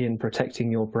part in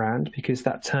protecting your brand, because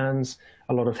that turns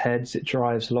a lot of heads, it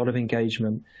drives a lot of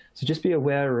engagement. So just be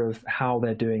aware of how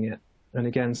they're doing it. And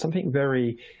again, something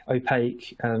very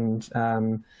opaque and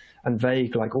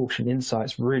vague like auction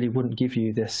insights really wouldn't give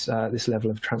you this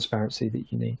level of transparency that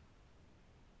you need.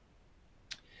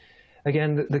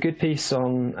 Again, the good piece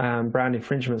on brand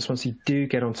infringements, once you do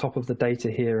get on top of the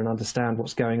data here and understand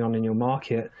what's going on in your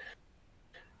market,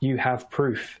 you have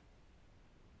proof.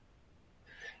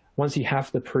 Once you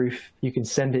have the proof, you can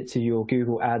send it to your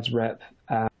Google Ads rep.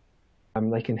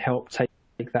 They can help take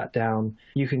that down.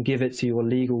 You can give it to your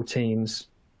legal teams.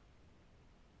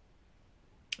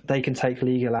 They can take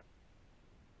legal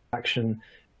action,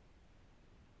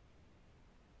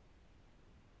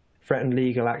 threaten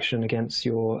legal action against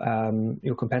your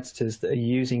competitors that are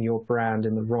using your brand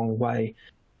in the wrong way.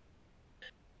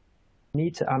 You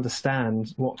need to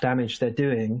understand what damage they're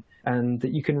doing and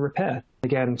that you can repair.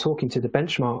 Again, talking to the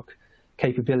benchmark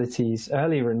capabilities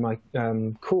earlier in my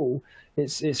call,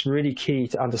 it's really key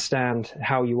to understand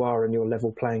how you are in your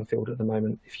level playing field at the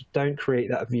moment. If you don't create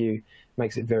that view, it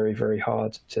makes it very, very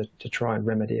hard to try and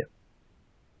remedy it.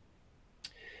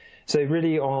 So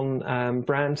really on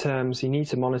brand terms, you need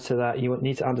to monitor that. You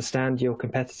need to understand your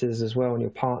competitors as well and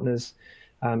your partners.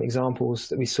 Examples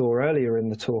that we saw earlier in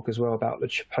the talk as well about the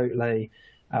Chipotle,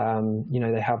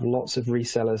 they have lots of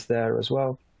resellers there as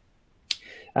well.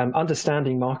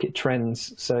 Understanding market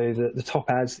trends, so the top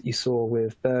ads that you saw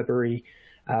with Burberry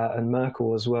and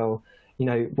Merkle as well,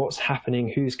 what's happening,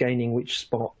 who's gaining which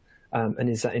spot, and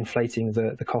is that inflating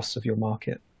the costs of your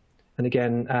market? And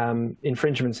again,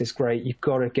 infringements is great. You've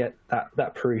got to get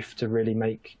that proof to really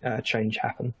make change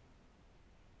happen.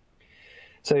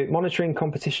 So monitoring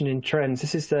competition in trends,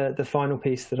 this is the final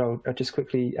piece that I'll just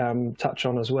quickly touch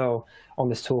on as well on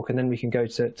this talk, and then we can go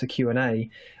to Q&A.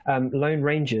 Lone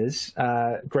Rangers,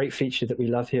 great feature that we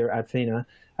love here at Athena.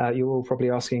 You're all probably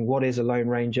asking, what is a Lone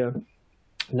Ranger?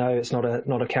 No, it's not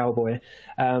a cowboy,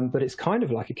 but it's kind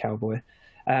of like a cowboy.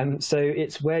 So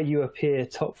it's where you appear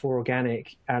top for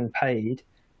organic and paid,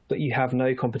 but you have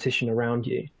no competition around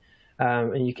you.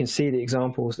 And you can see the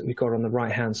examples that we've got on the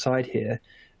right-hand side here.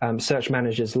 Search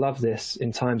managers love this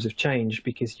in times of change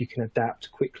because you can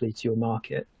adapt quickly to your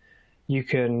market. You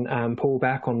can pull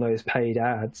back on those paid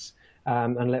ads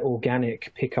and let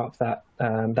organic pick up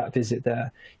that visit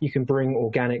there. You can bring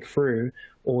organic through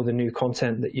all the new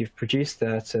content that you've produced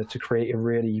there to create a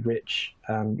really rich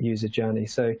user journey.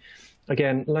 So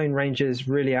again, Lone Ranger's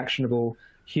really actionable,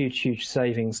 huge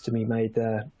savings to be made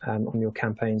there on your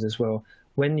campaigns as well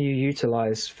when you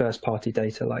utilize first-party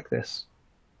data like this.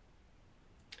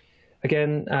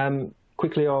 Again,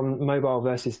 quickly on mobile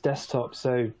versus desktop.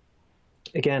 So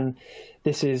again,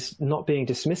 this is not being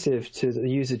dismissive to the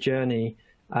user journey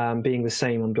being the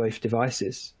same on both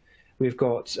devices. We've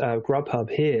got Grubhub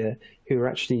here who are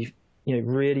actually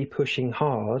really pushing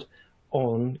hard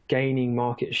on gaining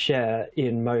market share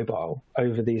in mobile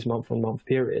over these month-on-month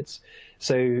periods.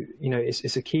 So,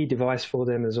 it's a key device for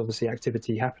them. There's obviously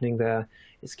activity happening there.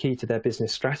 It's key to their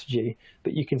business strategy.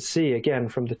 But you can see, again,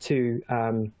 from the two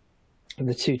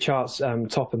charts,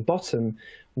 top and bottom,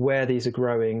 where these are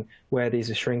growing, where these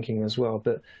are shrinking as well.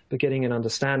 But getting an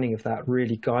understanding of that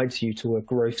really guides you to a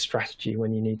growth strategy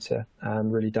when you need to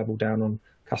really double down on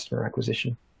customer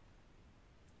acquisition.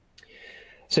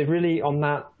 So really on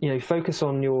that, focus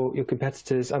on your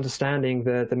competitors, understanding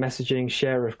the messaging,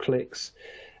 share of clicks,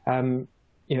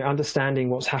 understanding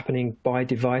what's happening by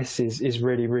device is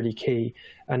really key.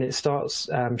 And it starts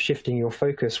shifting your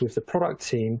focus with the product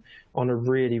team on a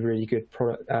really good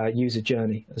product user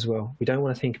journey as well. We don't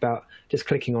want to think about just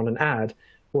clicking on an ad.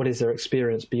 What is their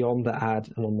experience beyond the ad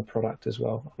and on the product as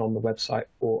well, and on the website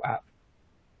or app?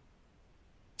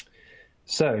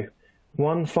 So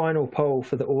one final poll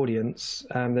for the audience.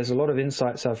 There's a lot of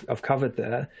insights I've covered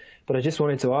there, but I just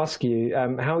wanted to ask you,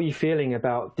 how are you feeling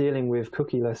about dealing with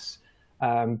cookieless,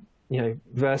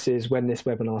 versus when this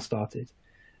webinar started?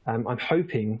 I'm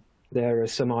hoping there are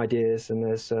some ideas and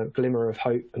there's a glimmer of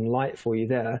hope and light for you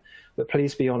there, but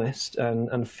please be honest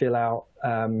and fill out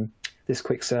this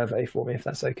quick survey for me if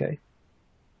that's okay.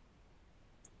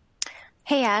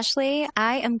 Hey, Ashley,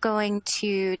 I am going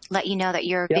to let you know that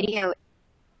your video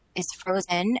is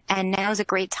frozen, and now is a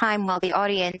great time while the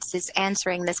audience is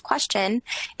answering this question.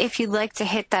 If you'd like to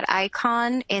hit that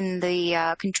icon in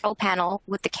the control panel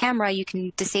with the camera, you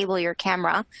can disable your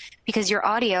camera because your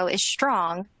audio is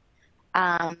strong,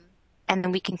 and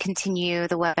then we can continue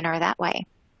the webinar that way.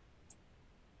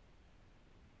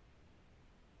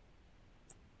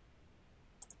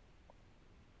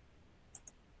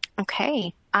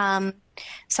 Okay.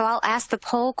 So I'll ask the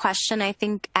poll question. I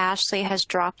think Ashley has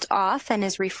dropped off and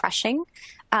is refreshing.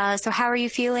 So how are you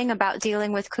feeling about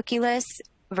dealing with cookieless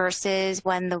versus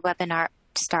when the webinar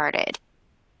started?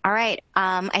 All right.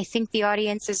 I think the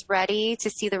audience is ready to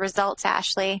see the results,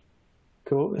 Ashley.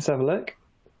 Cool. Let's have a look.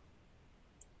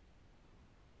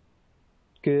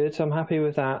 Good. I'm happy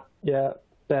with that. Yeah,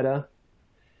 better.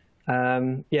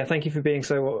 Thank you for being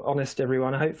so honest,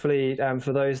 everyone. Hopefully,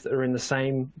 for those that are in the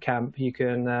same camp, you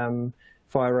can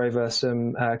fire over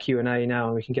some Q&A now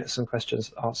and we can get some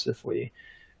questions answered for you.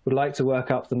 Would like to work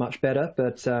up the much better,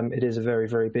 but it is a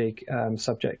very big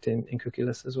subject in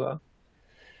cookieless as well.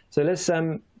 So let's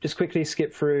just quickly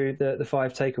skip through the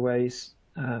 5 takeaways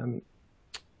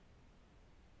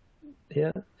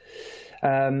here.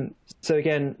 So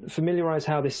again, familiarize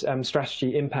how this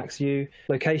strategy impacts you.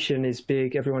 Location is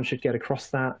big. Everyone should get across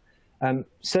that.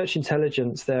 Search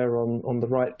intelligence there on the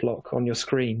right block on your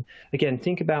screen. Again,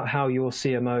 think about how your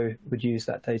CMO would use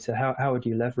that data. How would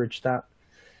you leverage that?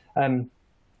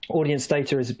 Audience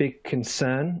data is a big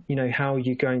concern. How are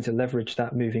you going to leverage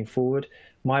that moving forward?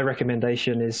 My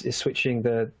recommendation is switching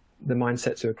the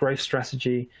mindset to a growth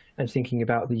strategy and thinking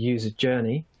about the user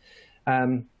journey.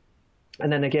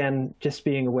 And then again, just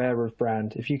being aware of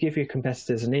brand. If you give your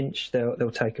competitors an inch,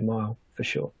 they'll take a mile for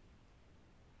sure.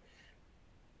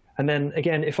 And then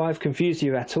again, if I've confused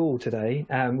you at all today,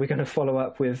 we're going to follow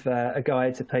up with a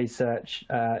guide to paid search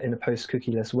in a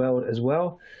post-cookieless world as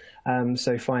well.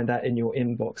 So find that in your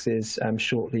inboxes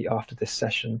shortly after this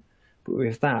session. But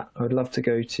with that, I would love to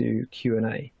go to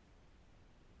Q&A.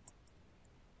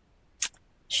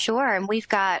 Sure, and we've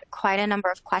got quite a number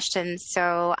of questions,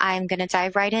 so I'm going to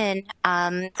dive right in.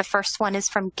 The first one is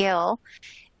from Gil,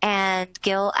 and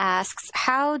Gil asks,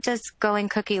 how does going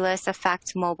cookieless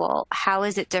affect mobile? How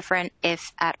is it different,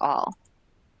 if at all?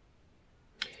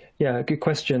 Yeah, good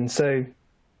question. So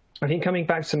I think coming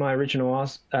back to my original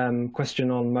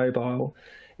question on mobile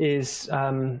is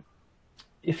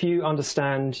if you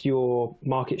understand your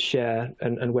market share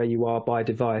and where you are by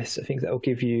device, I think that will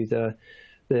give you the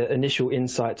initial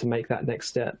insight to make that next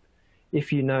step.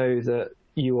 If you know that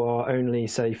you are only,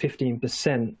 say,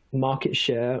 15% market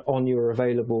share on your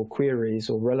available queries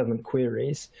or relevant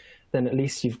queries, then at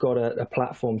least you've got a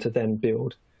platform to then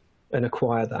build and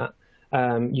acquire that.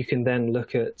 You can then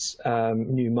look at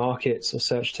new markets or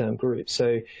search term groups.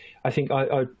 So I think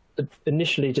I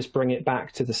initially just bring it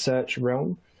back to the search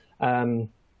realm.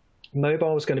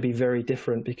 Mobile is going to be very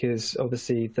different because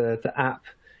obviously the app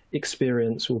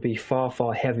experience will be far,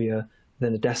 far heavier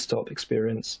than a desktop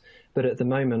experience. But at the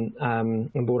moment,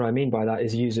 and what I mean by that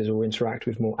is users will interact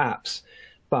with more apps.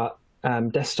 But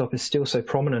desktop is still so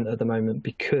prominent at the moment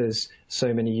because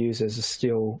so many users are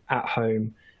still at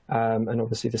home. And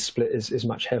obviously the split is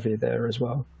much heavier there as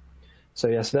well. So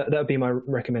yes, that would be my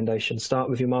recommendation. Start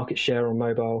with your market share on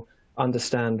mobile,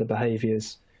 understand the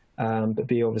behaviors, but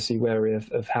be obviously wary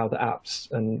of how the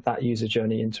apps and that user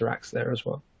journey interacts there as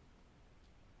well.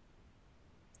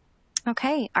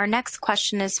 Okay, our next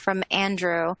question is from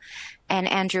Andrew,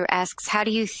 and Andrew asks, how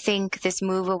do you think this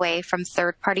move away from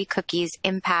third-party cookies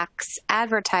impacts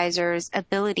advertisers'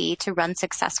 ability to run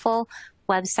successful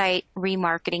website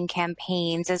remarketing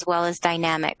campaigns as well as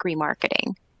dynamic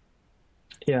remarketing?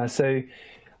 Yeah, so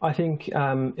I think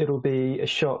it'll be a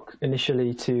shock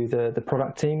initially to the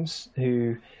product teams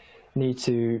who need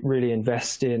to really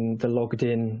invest in the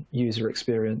logged-in user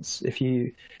experience. If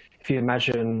you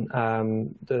imagine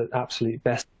the absolute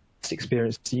best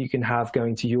experience you can have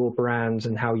going to your brand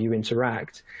and how you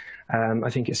interact, I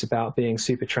think it's about being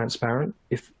super transparent.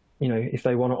 If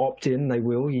they want to opt in, they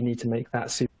will. You need to make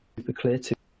that super clear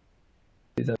to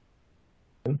them.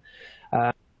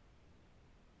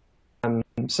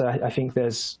 So I think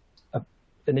there's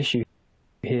an issue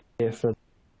here for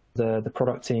the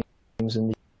product teams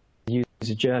and the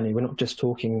user journey. We're not just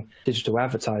talking digital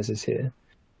advertisers here.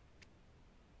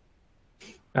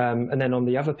 And then on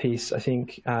the other piece, I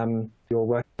think your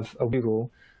work of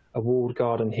Google, a walled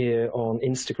garden here on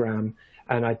Instagram,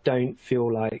 and I don't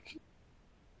feel like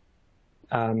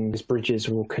these bridges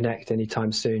will connect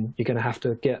anytime soon. You're going to have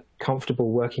to get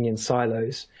comfortable working in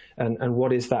silos, and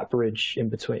what is that bridge in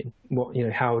between?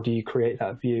 How do you create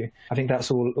that view? I think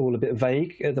that's all a bit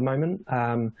vague at the moment.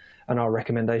 And our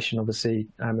recommendation, obviously,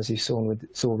 as you saw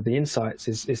with the insights,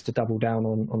 is to double down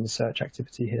on the search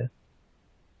activity here.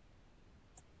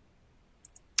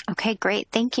 Okay, great.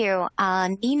 Thank you.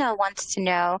 Nina wants to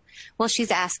know, well,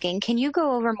 she's asking, can you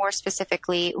go over more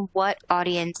specifically what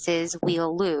audiences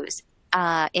we'll lose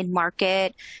in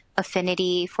market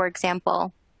affinity, for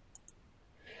example?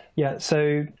 Yeah,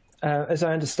 so as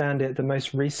I understand it, the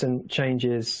most recent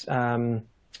changes have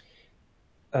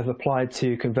applied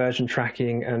to conversion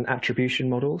tracking and attribution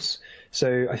models.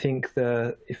 So I think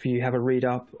if you have a read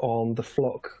up on the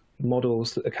Flock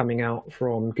models that are coming out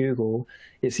from Google,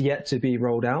 it's yet to be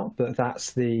rolled out, but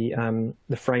that's the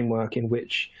framework in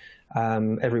which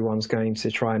everyone's going to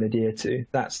try and adhere to.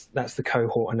 That's the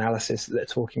cohort analysis that they're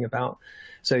talking about.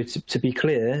 So to be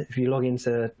clear, if you log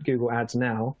into Google Ads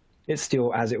now, it's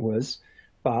still as it was,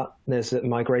 but there's a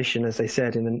migration, as they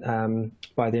said,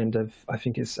 by the end of, I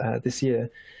think it's this year,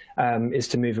 is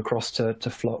to move across to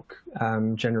Flock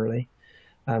generally.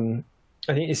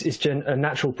 I think it's a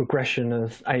natural progression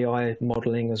of AI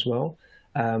modeling as well,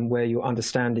 where you're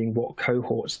understanding what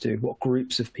cohorts do, what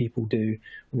groups of people do,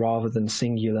 rather than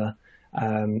singular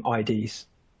IDs.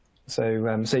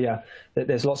 So yeah,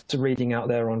 there's lots of reading out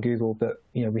there on Google, but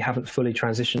we haven't fully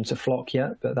transitioned to Flock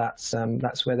yet, but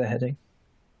that's where they're heading.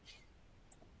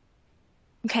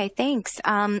 Okay, thanks.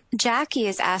 Jackie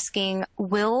is asking,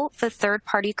 will the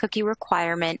third-party cookie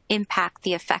requirement impact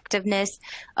the effectiveness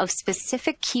of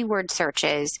specific keyword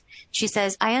searches? She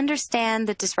says, I understand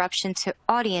the disruption to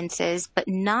audiences, but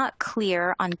not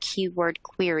clear on keyword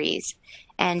queries.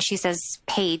 And she says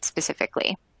paid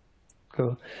specifically.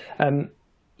 Cool.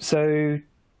 So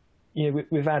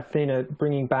with Athena,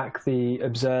 bringing back the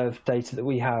observed data that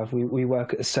we have, we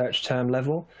work at a search term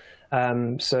level.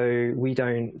 So we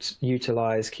don't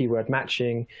utilize keyword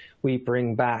matching. We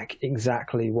bring back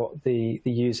exactly what the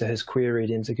user has queried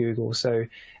into Google. So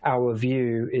our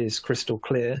view is crystal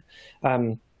clear.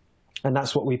 And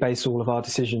that's what we base all of our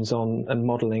decisions on and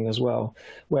modeling as well.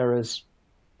 Whereas,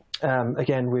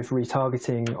 again, with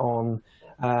retargeting on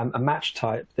a match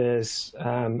type, there's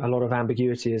a lot of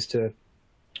ambiguity as to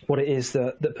what it is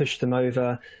that pushed them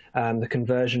over, the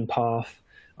conversion path.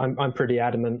 I'm pretty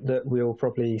adamant that we'll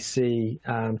probably see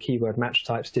keyword match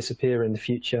types disappear in the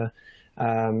future,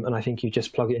 and I think you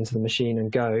just plug it into the machine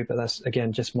and go. But that's,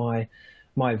 again, just my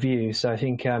view. So I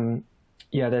think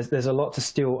yeah, there's a lot to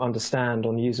still understand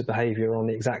on user behavior on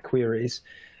the exact queries,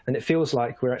 and it feels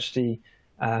like we're actually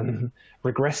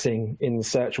regressing in the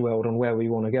search world on where we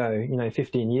want to go.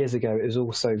 15 years ago, it was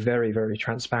also very, very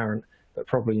transparent, but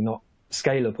probably not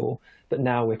scalable. But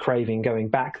now we're craving going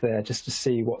back there just to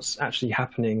see what's actually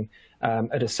happening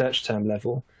at a search term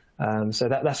level. So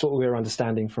that's what we're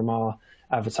understanding from our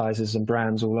advertisers and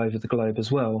brands all over the globe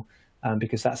as well,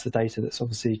 because that's the data that's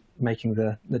obviously making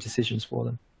the decisions for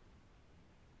them.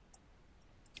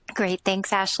 Great.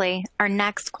 Thanks, Ashley. Our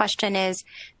next question is,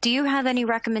 do you have any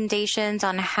recommendations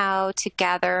on how to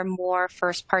gather more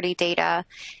first-party data?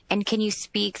 And can you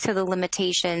speak to the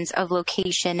limitations of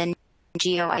location and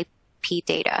geo-IP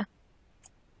data?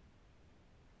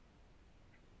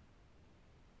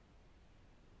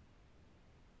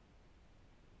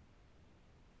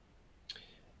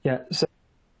 Yeah, so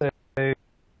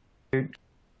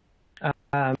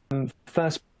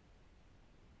first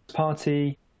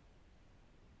party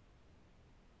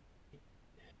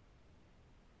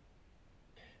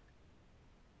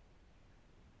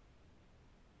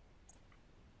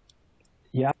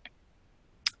yeah.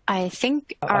 I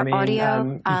think our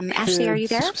audio, Ashley, are you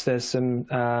there? There's some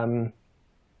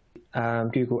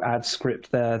Google Ads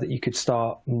script there that you could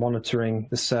start monitoring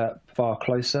the SERP far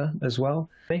closer as well.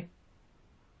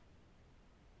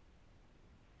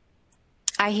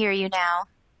 I hear you now.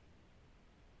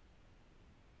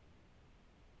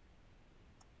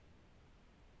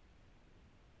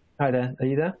 Hi there. Are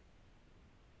you there?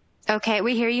 Okay,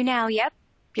 we hear you now. Yep,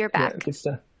 you're back. Yeah, good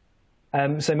stuff.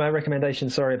 So my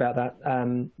recommendation, sorry about that,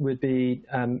 would be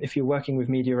if you're working with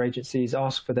media agencies,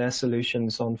 ask for their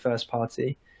solutions on first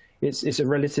party. It's a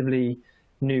relatively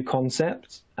new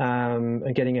concept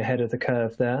and getting ahead of the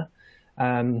curve there.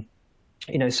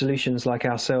 Solutions like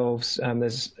ourselves,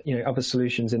 there's other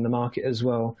solutions in the market as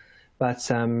well,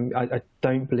 but I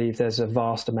don't believe there's a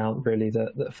vast amount really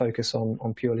that focus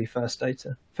on purely first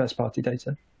party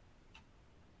data.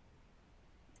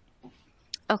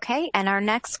 Okay, and our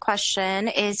next question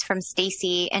is from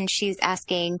Stacy, and she's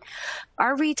asking,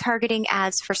 are retargeting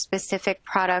ads for specific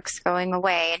products going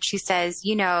away? And she says,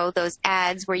 those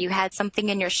ads where you had something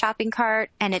in your shopping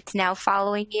cart and it's now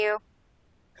following you?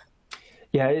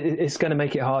 Yeah, it's going to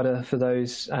make it harder for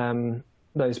those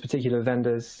particular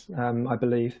vendors, I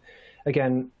believe.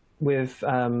 Again, with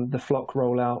the Flock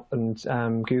rollout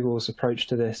and Google's approach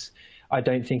to this, I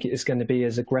don't think it is going to be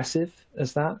as aggressive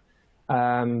as that.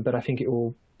 But I think it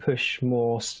will push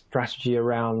more strategy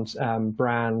around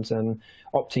brand and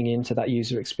opting into that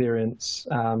user experience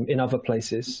in other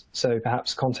places. So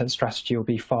perhaps content strategy will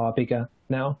be far bigger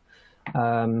now.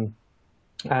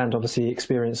 And obviously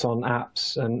experience on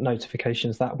apps and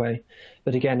notifications that way.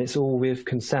 But again, it's all with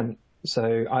consent.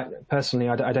 So I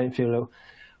don't feel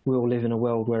we'll live in a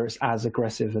world where it's as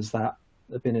aggressive as that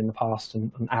have been in the past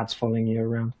and ads following you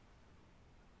around.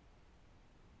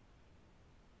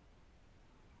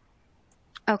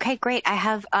 Okay, great. I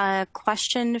have a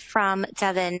question from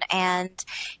Devin, and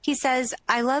he says,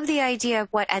 I love the idea of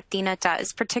what Athena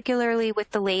does, particularly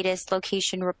with the latest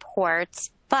location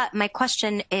reports. But my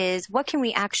question is, what can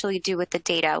we actually do with the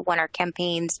data when our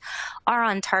campaigns are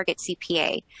on target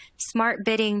CPA? Smart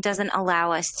bidding doesn't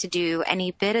allow us to do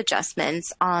any bid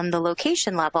adjustments on the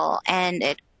location level, and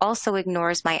it also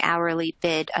ignores my hourly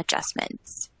bid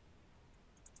adjustments.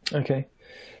 Okay,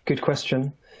 good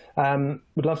question.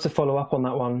 Would love to follow up on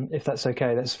that one, if that's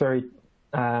okay. That's very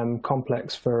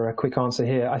complex for a quick answer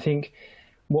here. I think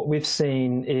what we've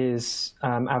seen is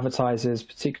advertisers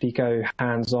particularly go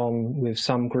hands-on with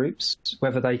some groups,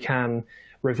 whether they can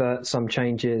revert some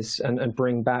changes and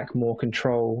bring back more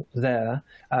control there.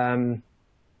 I'm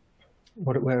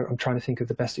trying to think of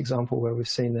the best example where we've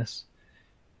seen this.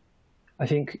 I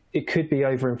think it could be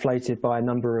overinflated by a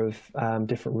number of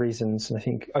different reasons. And I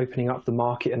think opening up the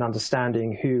market and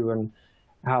understanding who and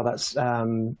how that's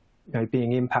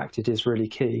being impacted is really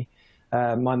key.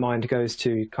 My mind goes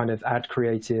to kind of ad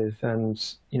creative and,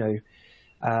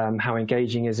 how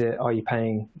engaging is it? Are you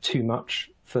paying too much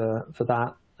for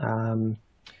that?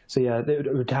 So yeah,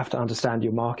 it would have to understand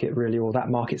your market really, or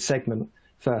that market segment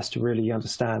first, to really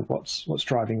understand what's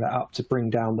driving that up to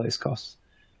bring down those costs.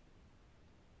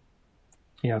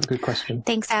 Yeah, good question.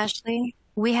 Thanks, Ashley.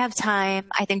 We have time,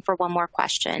 I think, for one more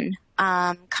question.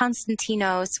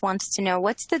 Konstantinos wants to know,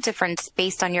 what's the difference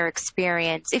based on your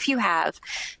experience, if you have,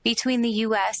 between the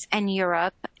US and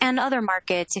Europe and other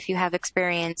markets, if you have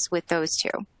experience with those two?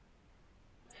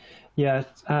 Yeah,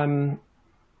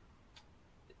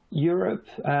 Europe,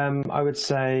 I would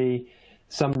say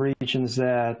some regions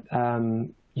there,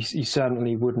 you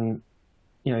certainly wouldn't,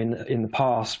 in the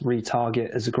past,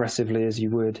 retarget as aggressively as you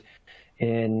would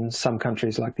in some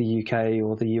countries like the UK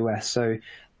or the US. So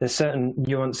there's certain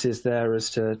nuances there as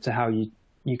to how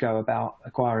you go about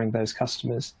acquiring those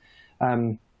customers.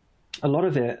 A lot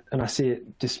of it, and I see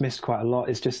it dismissed quite a lot,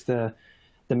 is just the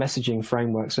messaging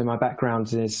framework. So my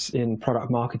background is in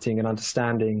product marketing and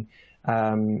understanding,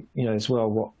 as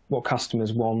well what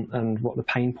customers want and what the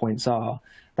pain points are.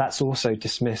 That's also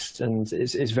dismissed and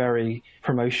is very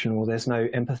promotional. There's no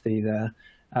empathy there.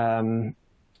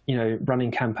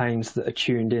 Running campaigns that are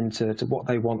tuned into what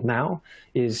they want now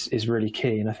is really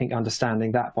key. And I think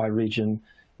understanding that by region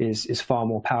is far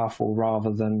more powerful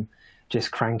rather than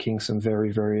just cranking some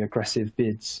very, very aggressive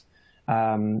bids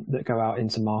that go out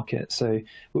into market. So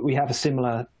we have a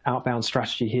similar outbound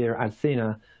strategy here at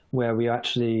Athena, where we're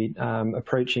actually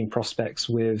approaching prospects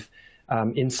with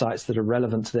insights that are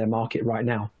relevant to their market right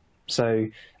now. So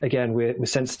again, we're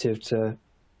sensitive to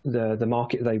the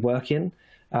market they work in.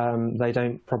 They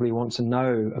don't probably want to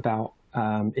know about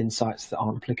insights that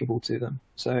aren't applicable to them.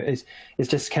 So it's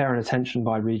just care and attention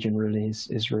by region really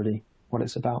is really what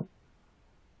it's about.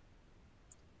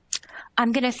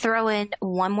 I'm going to throw in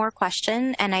one more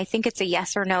question, and I think it's a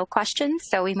yes or no question,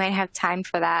 so we might have time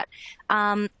for that.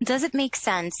 Does it make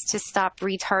sense to stop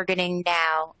retargeting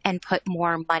now and put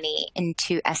more money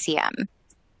into SEM?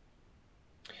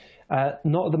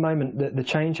 Not at the moment. The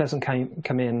change hasn't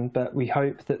come in, but we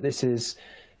hope that this has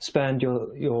spurred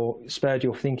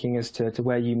your thinking as to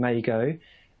where you may go.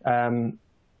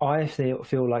 I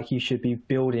feel like you should be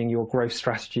building your growth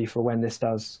strategy for when this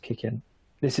does kick in.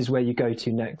 This is where you go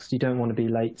to next. You don't want to be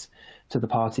late to the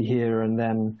party here and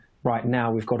then right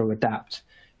now we've got to adapt.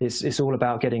 It's all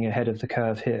about getting ahead of the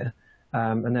curve here.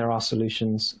 And there are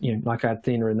solutions, like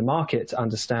Athena in the market, to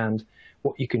understand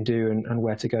what you can do and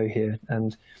where to go here.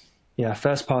 And yeah,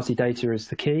 first party data is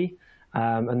the key,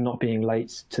 and not being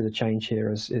late to the change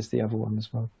here is the other one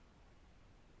as well.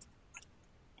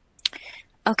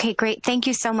 Okay, great. Thank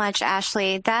you so much,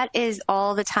 Ashley. That is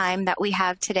all the time that we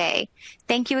have today.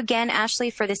 Thank you again,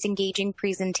 Ashley, for this engaging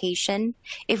presentation.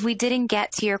 If we didn't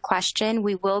get to your question,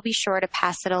 we will be sure to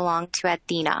pass it along to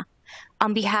Athena.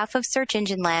 On behalf of Search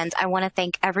Engine Land, I want to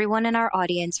thank everyone in our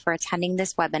audience for attending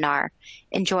this webinar.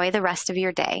 Enjoy the rest of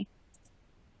your day.